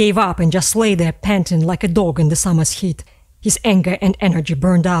 Ulf gave up and just lay there panting like a dog in the summer's heat. His anger and energy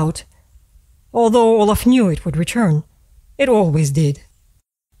burned out. Although Olaf knew it would return. It always did.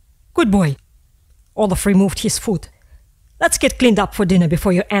 "Good boy." Olaf removed his foot. "Let's get cleaned up for dinner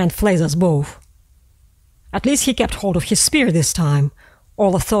before your aunt flays us both." At least he kept hold of his spear this time,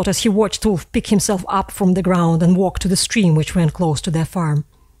 Olaf thought as he watched Ulf pick himself up from the ground and walk to the stream which ran close to their farm.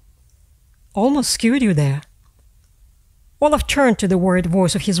 "Almost skewed you there." Olaf turned to the worried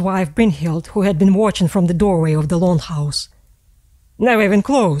voice of his wife Brynhild, who had been watching from the doorway of the lawn house. "Never even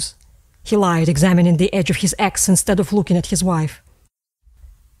close," he lied, examining the edge of his axe instead of looking at his wife.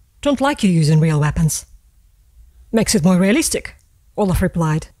 "Don't like you using real weapons." "Makes it more realistic," Olaf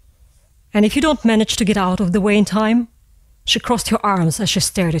replied. "And if you don't manage to get out of the way in time?" She crossed her arms as she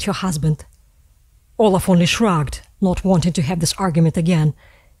stared at her husband. Olaf only shrugged, not wanting to have this argument again.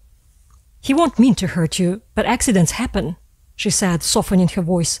 "He won't mean to hurt you, but accidents happen," she said, softening her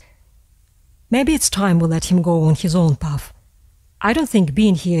voice. "Maybe it's time we let him go on his own path. I don't think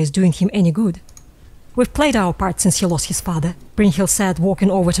being here is doing him any good. We've played our part since he lost his father," Brynhild said, walking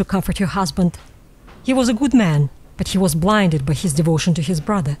over to comfort her husband. "He was a good man, but he was blinded by his devotion to his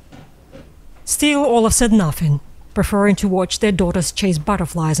brother." Still, Olaf said nothing, preferring to watch their daughters chase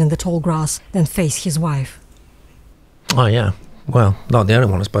butterflies in the tall grass than face his wife. Oh, yeah. Well, not the only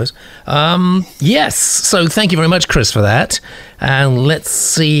one, I suppose. Yes, so thank you very much, Chris, for that. And let's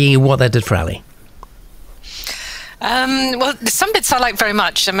see what that did for Ali. Well, some bits I like very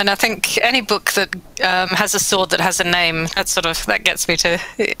much. I mean, I think any book that has a sword that has a name, that gets me to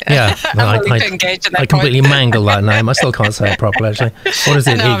to engage in that. I completely mangle that name. I still can't say it properly, actually. What is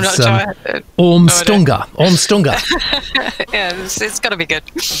it? No, it's Ormstunga. Ormstunga. Yeah, it's got to be good.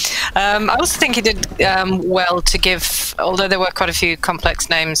 I also think he did well to give, although there were quite a few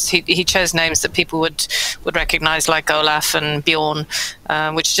complex names, he chose names that people would recognise, like Olaf and Bjorn,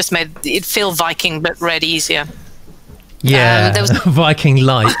 which just made it feel Viking but read easier. Yeah, there was Viking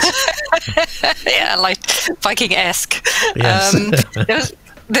light. Yeah, like Viking-esque. Yes.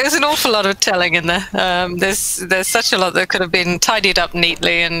 There's an awful lot of telling in there. There's such a lot that could have been tidied up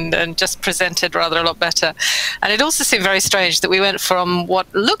neatly and just presented rather a lot better. And it also seemed very strange that we went from what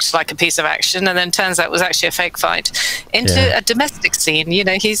looked like a piece of action and then turns out was actually a fake fight into a domestic scene. You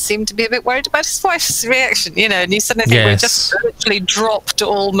know, he seemed to be a bit worried about his wife's reaction, you know, and you suddenly think we just literally dropped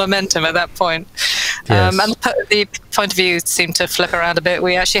all momentum at that point. Yes. And the point of view seemed to flip around a bit.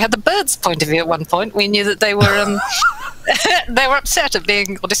 We actually had the birds' point of view at one point. We knew that they were they were upset at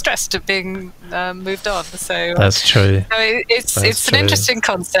being, or distressed at being moved on. So that's true. It's an interesting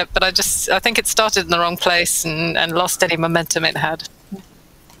concept, but I think it started in the wrong place and lost any momentum it had.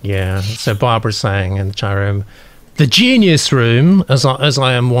 Yeah. So Barbara's saying in the chat room, the genius room, as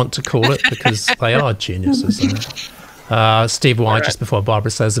I am wont to call it, because they are geniuses. Steve White, just before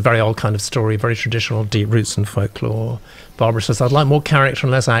Barbara says, a very old kind of story, very traditional, deep roots in folklore. Barbara says, I'd like more character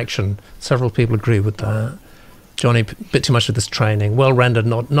and less action. Several people agree with that. Johnny, a bit too much of this training. Well rendered,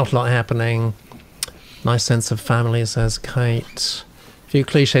 not a lot happening. Nice sense of family, says Kate. A few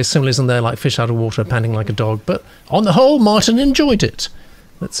cliche similes in there, like fish out of water, panting like a dog. But on the whole, Martin enjoyed it.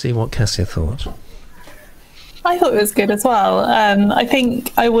 Let's see what Kesia thought. I thought it was good as well. I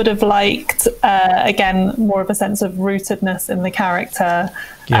think I would have liked, again, more of a sense of rootedness in the character,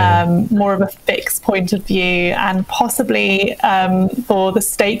 more of a fixed point of view, and possibly for the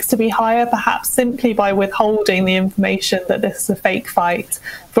stakes to be higher, perhaps simply by withholding the information that this is a fake fight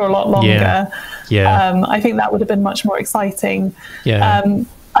for a lot longer. I think that would have been much more exciting.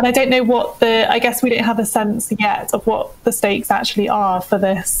 And I don't know I guess we don't have a sense yet of what the stakes actually are for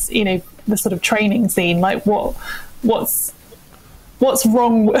this, you know, the sort of training scene. Like what's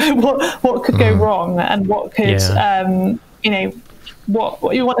wrong, what could go wrong, and what could, you know,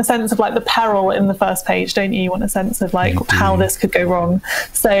 what you want a sense of, like, the peril in the first page, don't you? You want a sense of, like, how this could go wrong.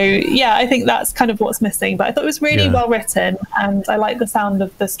 So yeah, I think that's kind of what's missing, but I thought it was really well written, and I like the sound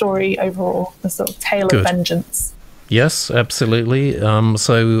of the story overall, the sort of tale of vengeance. Yes, absolutely. How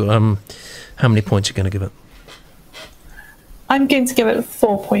many points are you going to give it? I'm going to give it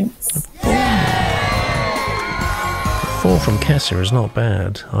 4 points. 4 from Kesia is not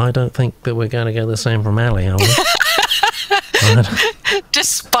bad. I don't think that we're going to get the same from Ali, are we?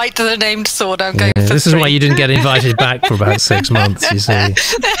 Despite the named sword, I'm going for this 3. is why you didn't get invited back for about 6 months, you see.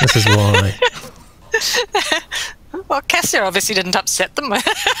 This is why. Well, Kesia obviously didn't upset them.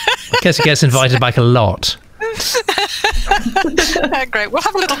 Kesia gets invited back a lot. Great. We'll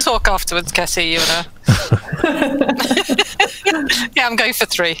have a little talk afterwards, Kesia, you and her. Yeah, I'm going for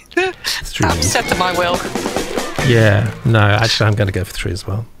 3. 3. Upset them, I will. Yeah, no, actually I'm going to go for 3 as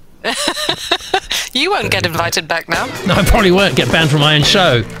well. You won't get invited back now. No, I probably won't get banned from my own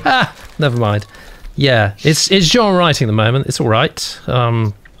show. Never mind. Yeah, it's genre writing at the moment. It's all right.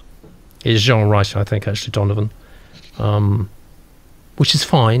 It's genre writing, I think, actually, Donovan. Which is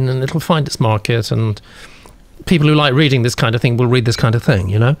fine, and it'll find its market, and people who like reading this kind of thing will read this kind of thing,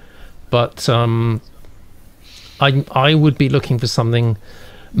 you know? But I would be looking for something...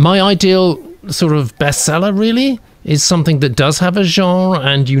 My ideal sort of bestseller, really, is something that does have a genre,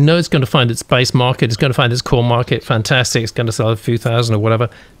 and you know it's going to find its base market, it's going to find its core market, fantastic, it's going to sell a few thousand or whatever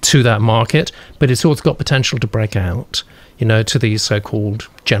to that market, but it's also got potential to break out, you know, to the so-called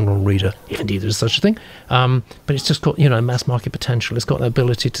general reader, if indeed there's such a thing. But it's just got, you know, mass market potential. It's got the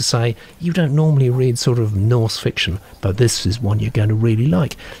ability to say, you don't normally read sort of Norse fiction, but this is one you're going to really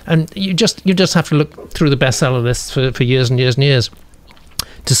like. And you just have to look through the bestseller lists for years and years and years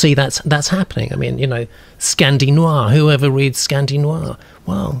to see that's happening. I mean, you know, Scandi Noir, whoever reads Scandi Noir,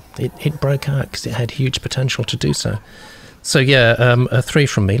 well, it broke out because it had huge potential to do so. So yeah, a 3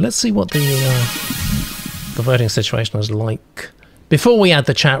 from me. Let's see what the voting situation is like before we add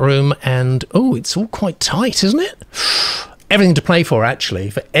the chat room. And oh, it's all quite tight, isn't it? Everything to play for,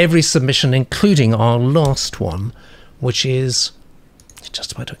 actually, for every submission, including our last one, which is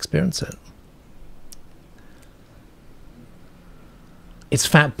just about to experience it. It's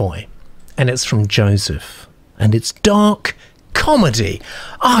Fat Boy, and it's from Joseph, and it's dark comedy.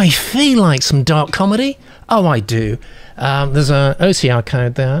 I feel like some dark comedy. Oh, I do. There's a OCR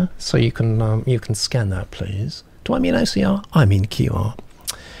code there, so you can scan that, please. Do I mean OCR? I mean QR.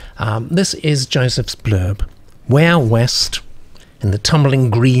 This is Joseph's blurb. Way out west, in the tumbling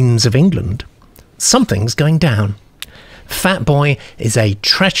greens of England, something's going down. Fat Boy is a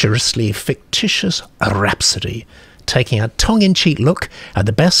treacherously fictitious rhapsody, taking a tongue-in-cheek look at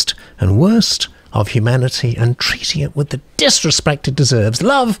the best and worst of humanity and treating it with the disrespect it deserves.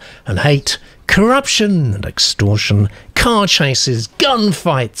 Love and hate, corruption and extortion, car chases,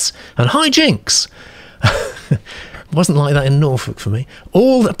 gunfights and hijinks. Wasn't like that in Norfolk for me.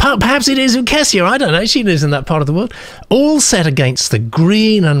 Perhaps it is in Kesia, I don't know, she lives in that part of the world. All set against the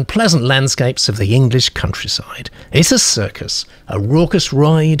green and pleasant landscapes of the English countryside. It's a circus, a raucous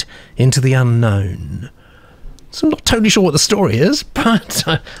ride into the unknown. So I'm not totally sure what the story is, but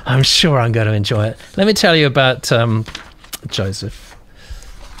I'm sure I'm going to enjoy it. Let me tell you about Joseph.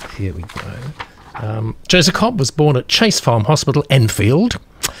 Here we go. Joseph Cobb was born at Chase Farm Hospital, Enfield,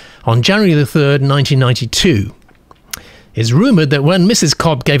 on January the 3rd, 1992. It's rumoured that when Mrs.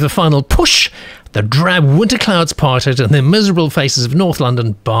 Cobb gave the final push, the drab winter clouds parted and the miserable faces of North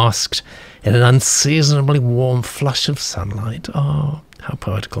London basked in an unseasonably warm flush of sunlight. Oh, how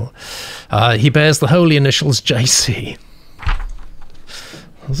poetical. He bears the holy initials JC.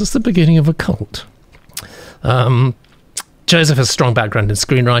 Was this the beginning of a cult? Joseph has a strong background in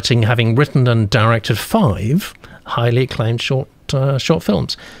screenwriting, having written and directed 5 highly acclaimed short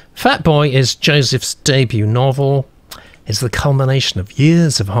films. Fat Boy is Joseph's debut novel. It's the culmination of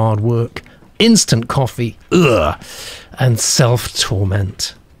years of hard work, instant coffee, and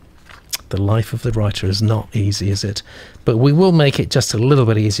self-torment. The life of the writer is not easy, is it? But we will make it just a little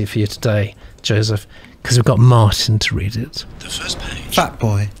bit easier for you today, Joseph, because we've got Martin to read it. The first page. Fat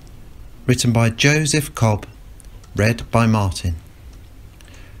Boy, written by Joseph Cobb, read by Martin.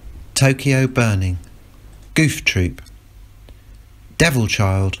 Tokyo burning. Goof troop. Devil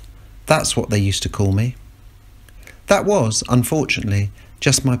child, that's what they used to call me. That was, unfortunately,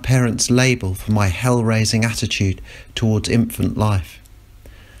 just my parents' label for my hell-raising attitude towards infant life.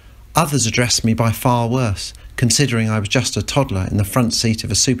 Others addressed me by far worse, considering I was just a toddler in the front seat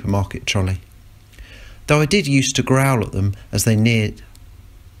of a supermarket trolley. Though I did used to growl at them as they neared.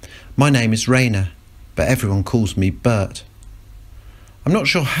 My name is Rainer, but everyone calls me Bert. I'm not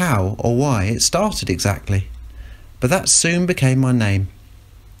sure how or why it started exactly. but that soon became my name.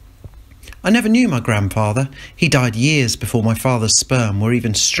 I never knew my grandfather. He died years before my father's sperm were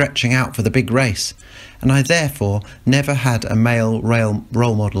even stretching out for the big race, and I therefore never had a male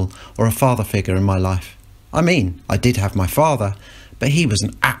role model or a father figure in my life. I mean, I did have my father, but he was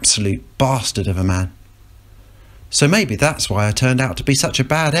an absolute bastard of a man. So maybe that's why I turned out to be such a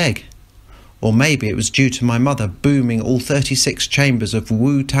bad egg. Or maybe it was due to my mother booming all 36 chambers of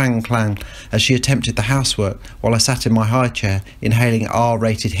Wu-Tang Clan as she attempted the housework while I sat in my high chair inhaling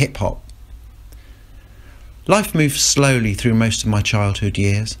R-rated hip-hop. Life moved slowly through most of my childhood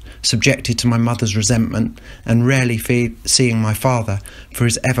years, subjected to my mother's resentment and rarely seeing my father for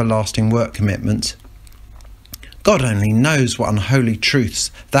his everlasting work commitments. God only knows what unholy truths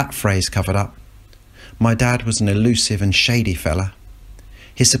that phrase covered up. My dad was an elusive and shady fella.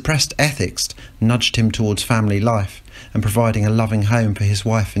 His suppressed ethics nudged him towards family life and providing a loving home for his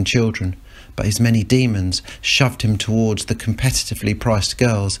wife and children, but his many demons shoved him towards the competitively priced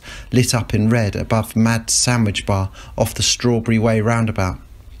girls lit up in red above Mad's sandwich bar off the Strawberry Way roundabout.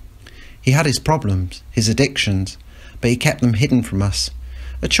 He had his problems, his addictions, but he kept them hidden from us,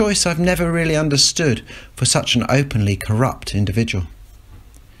 a choice I've never really understood for such an openly corrupt individual.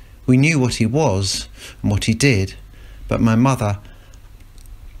 We knew what he was and what he did, but my mother,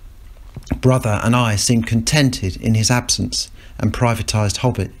 brother and I seemed contented in his absence and privatised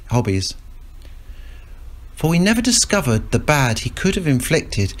hobbies. For we never discovered the bad he could have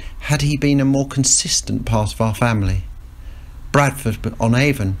inflicted had he been a more consistent part of our family.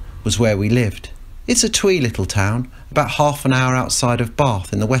 Bradford-on-Avon was where we lived. It's a twee little town, about half an hour outside of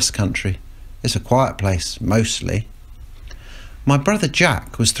Bath in the West Country. It's a quiet place, mostly. My brother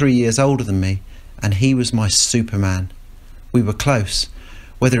Jack was 3 years older than me, and he was my Superman. We were close,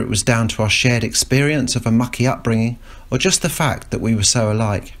 whether it was down to our shared experience of a mucky upbringing or just the fact that we were so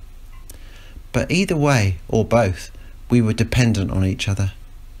alike. But either way, or both, we were dependent on each other.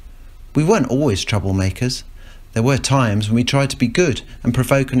 We weren't always troublemakers. There were times when we tried to be good and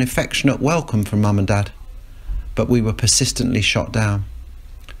provoke an affectionate welcome from Mum and Dad, but we were persistently shot down.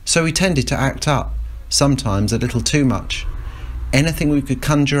 So we tended to act up, sometimes a little too much. Anything we could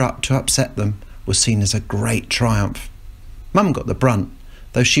conjure up to upset them was seen as a great triumph. Mum got the brunt,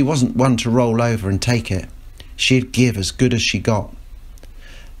 though she wasn't one to roll over and take it. She'd give as good as she got.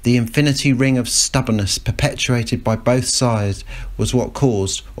 The infinity ring of stubbornness perpetuated by both sides was what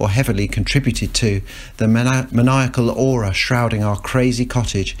caused, or heavily contributed to, the maniacal aura shrouding our crazy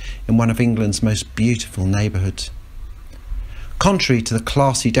cottage in one of England's most beautiful neighbourhoods. Contrary to the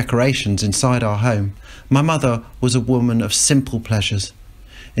classy decorations inside our home, my mother was a woman of simple pleasures,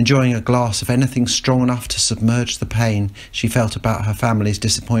 enjoying a glass of anything strong enough to submerge the pain she felt about her family's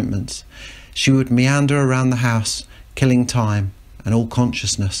disappointments. She would meander around the house, killing time and all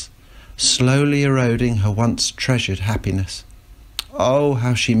consciousness, slowly eroding her once treasured happiness. Oh,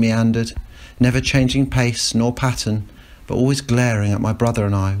 how she meandered, never changing pace nor pattern, but always glaring at my brother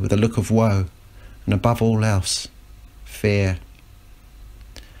and I with a look of woe, and above all else, fear.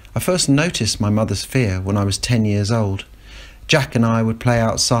 I first noticed my mother's fear when I was 10 years old. Jack and I would play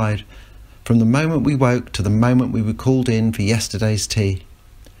outside, from the moment we woke to the moment we were called in for yesterday's tea.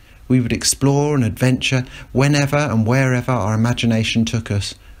 We would explore and adventure whenever and wherever our imagination took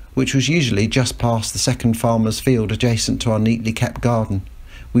us, which was usually just past the second farmer's field adjacent to our neatly kept garden.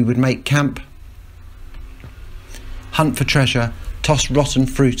 We would make camp, hunt for treasure, toss rotten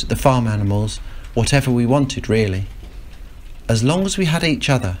fruit at the farm animals, whatever we wanted really. As long as we had each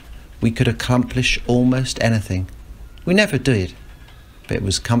other, we could accomplish almost anything. We never did, but it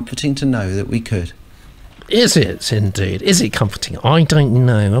was comforting to know that we could. Is it indeed? Is it comforting? I don't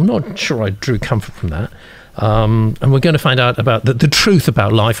know. I'm not sure I drew comfort from that. And we're going to find out about the truth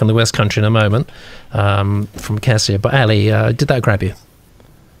about life in the West Country in a moment from Kesia. But Ali, did that grab you?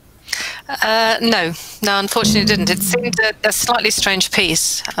 No, unfortunately it didn't. It seemed a slightly strange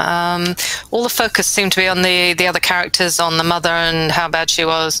piece. All the focus seemed to be on the other characters, on the mother and how bad she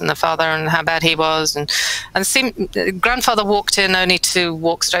was, and the father and how bad he was, and grandfather walked in only to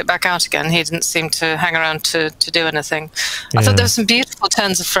walk straight back out again. He didn't seem to hang around to do anything. I thought there were some beautiful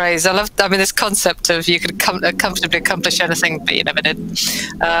turns of phrase. I mean, this concept of you could comfortably accomplish anything, but you never did.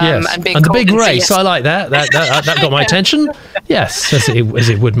 Yes. And the big race, I like that. That got my attention. Yes, as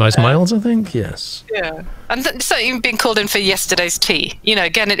it would most males, I think. Yes. Yeah. And so you've been called in for yesterday's tea. You know,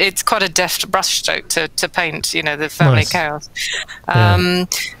 again, it's quite a deft brushstroke to paint, you know, the family chaos.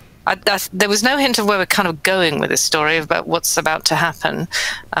 there was no hint of where we're kind of going with this story about what's about to happen.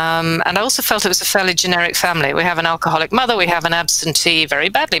 And I also felt it was a fairly generic family. We have an alcoholic mother, we have an absentee, very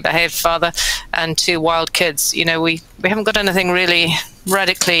badly behaved father, and 2 wild kids. You know, we haven't got anything really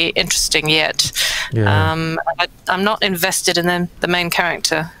radically interesting yet. Yeah. I'm not invested in the main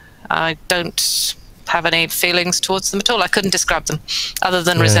character. I don't have any feelings towards them at all. I couldn't describe them other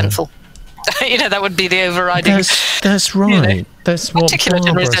than resentful. You know, that would be the overriding. That's right. You know, that's what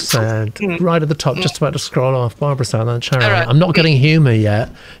Barbara said right at the top, just about to scroll off. Barbara said that Sharon, right. I'm not getting humour yet,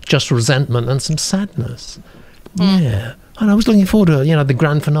 just resentment and some sadness. Yeah. And I was looking forward to, you know, the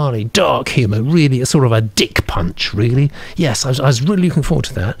grand finale, dark humour, really a sort of a dick punch, really. Yes, I was really looking forward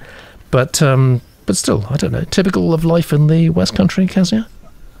to that. But still, I don't know, typical of life in the West Country, Kesia?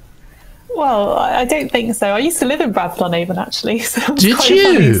 Well, I don't think so. I used to live in Bradford-on-Avon, actually. So did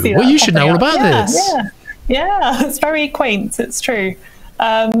you? Well, you should know all about this. Yeah, it's very quaint. It's true.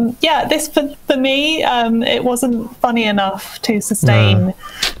 This for me, it wasn't funny enough to sustain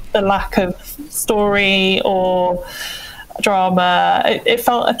the lack of story or drama. It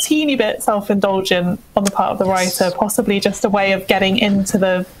felt a teeny bit self-indulgent on the part of the writer, possibly just a way of getting into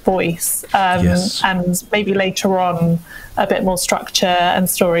the voice, and maybe later on a bit more structure and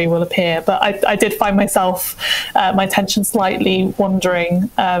story will appear. But I did find myself, my attention slightly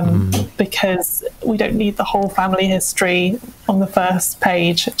wandering, because we don't need the whole family history on the first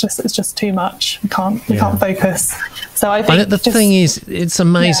page. It's just too much. We can't focus. So I think the thing is, it's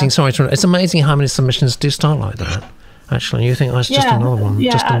amazing. Sorry, it's amazing how many submissions do start like that. Actually, you think that's just another one?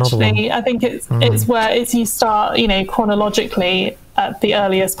 Yeah, just another one. I think it's where you start, you know, chronologically at the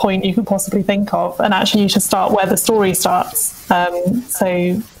earliest point you can possibly think of, and actually you should start where the story starts.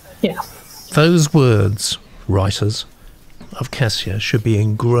 Those words, writers of Kesia, should be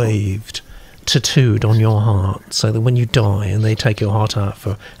engraved, tattooed on your heart, so that when you die and they take your heart out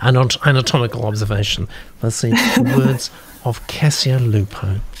for anatomical observation, they'll see the words of Kesia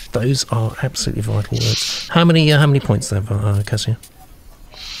Lupo. Those are absolutely vital words. How many points there, Kesia?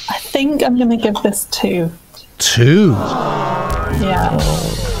 I think I'm going to give this 2. 2? Yeah.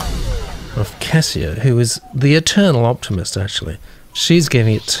 Of Kesia, who is the eternal optimist, actually. She's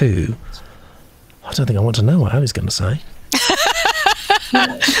giving it 2. I don't think I want to know what Ali's going to say.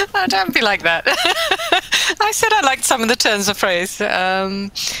 Oh, don't be like that. I said I liked some of the turns of phrase,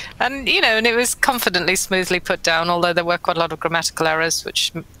 and you know, and it was confidently, smoothly put down. Although there were quite a lot of grammatical errors,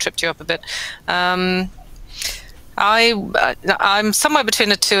 which tripped you up a bit. I'm somewhere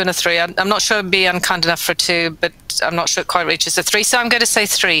between a 2 and a 3. I'm not sure I'd be unkind enough for a 2, but I'm not sure it quite reaches a 3. So I'm going to say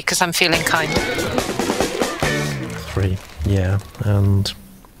 3 because I'm feeling kind. 3, yeah, and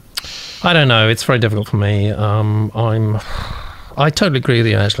I don't know. It's very difficult for me. I totally agree with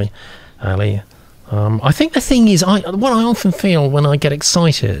you, actually, Ali. I think the thing is, what I often feel when I get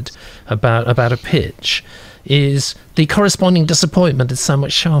excited about a pitch is the corresponding disappointment is so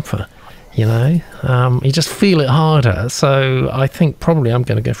much sharper. You know, you just feel it harder. So I think probably I'm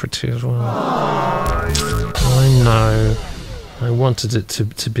going to go for a 2 as well. I know. I wanted it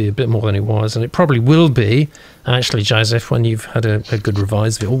to be a bit more than it was, and it probably will be, actually, Joseph, when you've had a good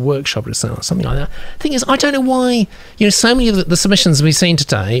revise of it, or workshop it, or something like that. The thing is, I don't know why, you know, so many of the submissions we've seen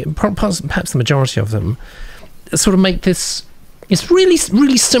today, perhaps the majority of them, sort of make this, it's really,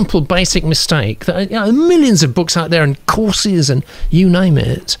 really simple, basic mistake. That, you know, millions of books out there and courses and you name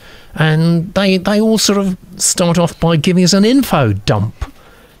it, and they all sort of start off by giving us an info dump.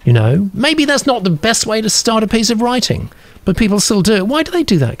 You know, maybe that's not the best way to start a piece of writing, but people still do it. Why do they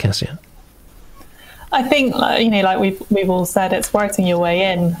do that, Kesia? I think, you know, like we've all said, it's writing your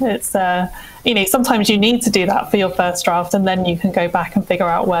way in. It's, you know, sometimes you need to do that for your first draft, and then you can go back and figure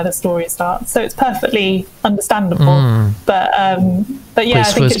out where the story starts. So it's perfectly understandable. But yeah, I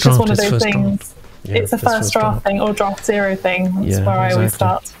think it's just one of those things. Yeah, it's a first draft thing or draft 0 thing. That's where I always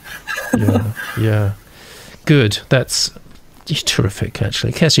start. Yeah. Good. That's terrific,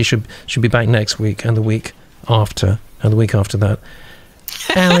 actually. Kesia should be back next week and the week after and the week after that.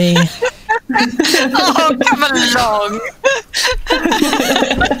 Ali. Oh, come along.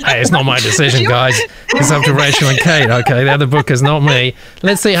 Hey, it's not my decision, guys. It's up to Rachel and Kate. Okay, the other book is not me.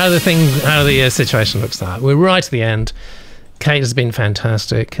 Let's see how the situation looks like. We're right at the end. Kate has been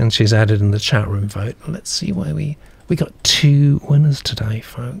fantastic, and she's added in the chat room vote. Let's see where we got 2 winners today,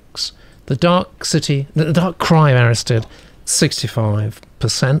 folks. The Dark Cry of Aristid,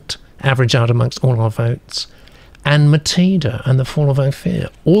 65% average out amongst all our votes, and Matida and the Fall of Ophir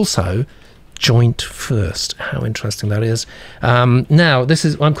also joint first. How interesting that is. Now,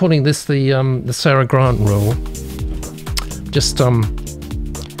 I'm calling this the Sarah Grant rule. Just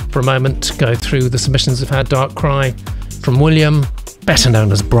for a moment, go through the submissions we've had. Dark Cry from William, better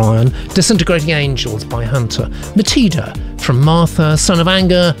known as Brian. Disintegrating Angels by Hunter. Matida from Martha. Son of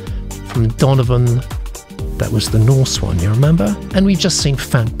Anger from Donovan. That was the Norse one, you remember? And we've just seen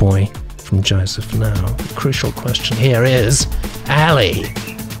Fat Boy from Joseph now. The crucial question here is, Ali,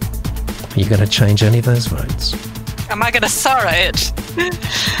 are you going to change any of those votes? Am I going to sorrow it?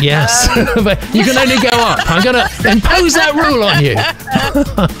 Yes, but you can only go up. I'm going to impose that rule on you.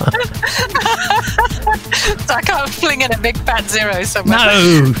 So I can't fling in a big fat zero somewhere.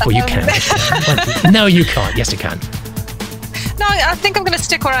 No, well, you can. No, you can't. Yes, you can. No, I think I'm going to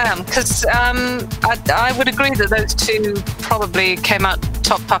stick where I am, because I would agree that those two probably came out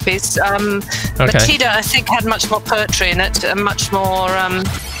top puppies. Matida, I think, had much more poetry in it, and much more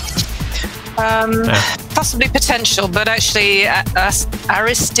possibly potential, but actually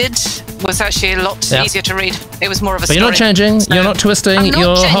Aristid was actually a lot easier to read. It was more of a story. But you're not changing, you're not twisting,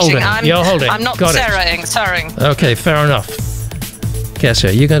 you're holding. You're holding. I'm not sorrying. Okay, fair enough.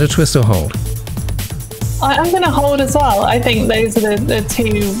 Kesia, you going to twist or hold? I'm going to hold as well. I think those are the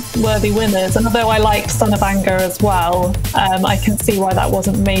two worthy winners. And although I liked Son of Anger as well, I can see why that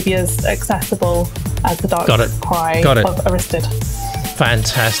wasn't maybe as accessible as the Dark Cry of Aristid.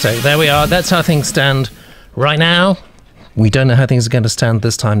 Fantastic. There we are. That's how things stand right now. We don't know how things are going to stand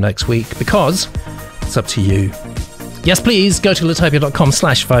this time next week, because it's up to you. Yes, please go to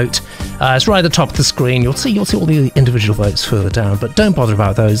litopia.com/vote. It's right at the top of the screen. You'll see all the individual votes further down, but don't bother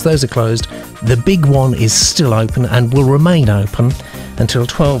about those. Those are closed. The big one is still open and will remain open until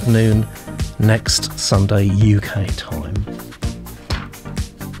 12 noon next Sunday UK time.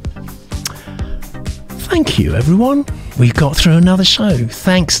 Thank you, everyone. We've got through another show.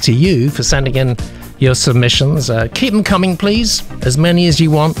 Thanks to you for sending in your submissions. Keep them coming, please. As many as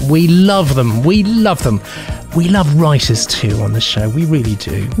you want. We love them. We love them. We love writers too on the show. We really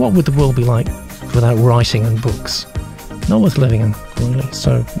do. What would the world be like without writing and books? Not worth living in, really.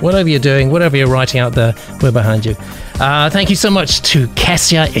 So whatever you're doing, whatever you're writing out there, we're behind you. Thank you so much to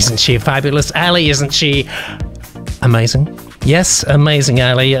Kesia. Isn't she fabulous? Ali, isn't she amazing? Yes, amazing,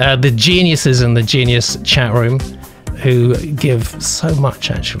 Ali. The geniuses in the Genius chat room, who give so much,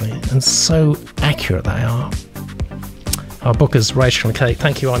 actually, and so accurate they are. Our bookers, Rachel and Kate,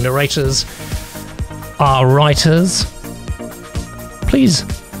 thank you. Our narrators, our writers. Please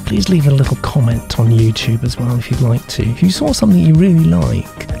leave a little comment on YouTube as well if you'd like to. If you saw something you really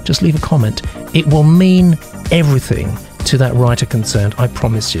like, just leave a comment. It will mean everything to that writer concerned, I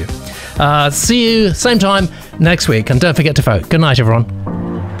promise you. See you same time next week, and don't forget to vote. Good night, everyone.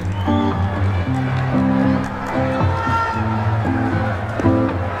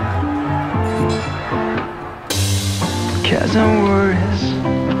 Cares and worries,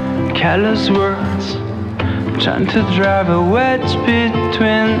 careless words, trying to drive a wedge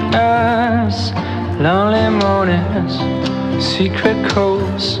between us. Lonely mornings, secret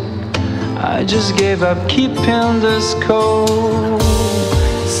codes, I just gave up keeping the score.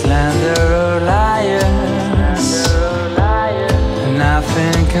 Slander of liars,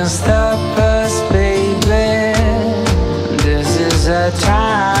 nothing can stop us, baby. This is our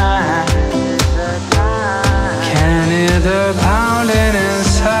time. Can either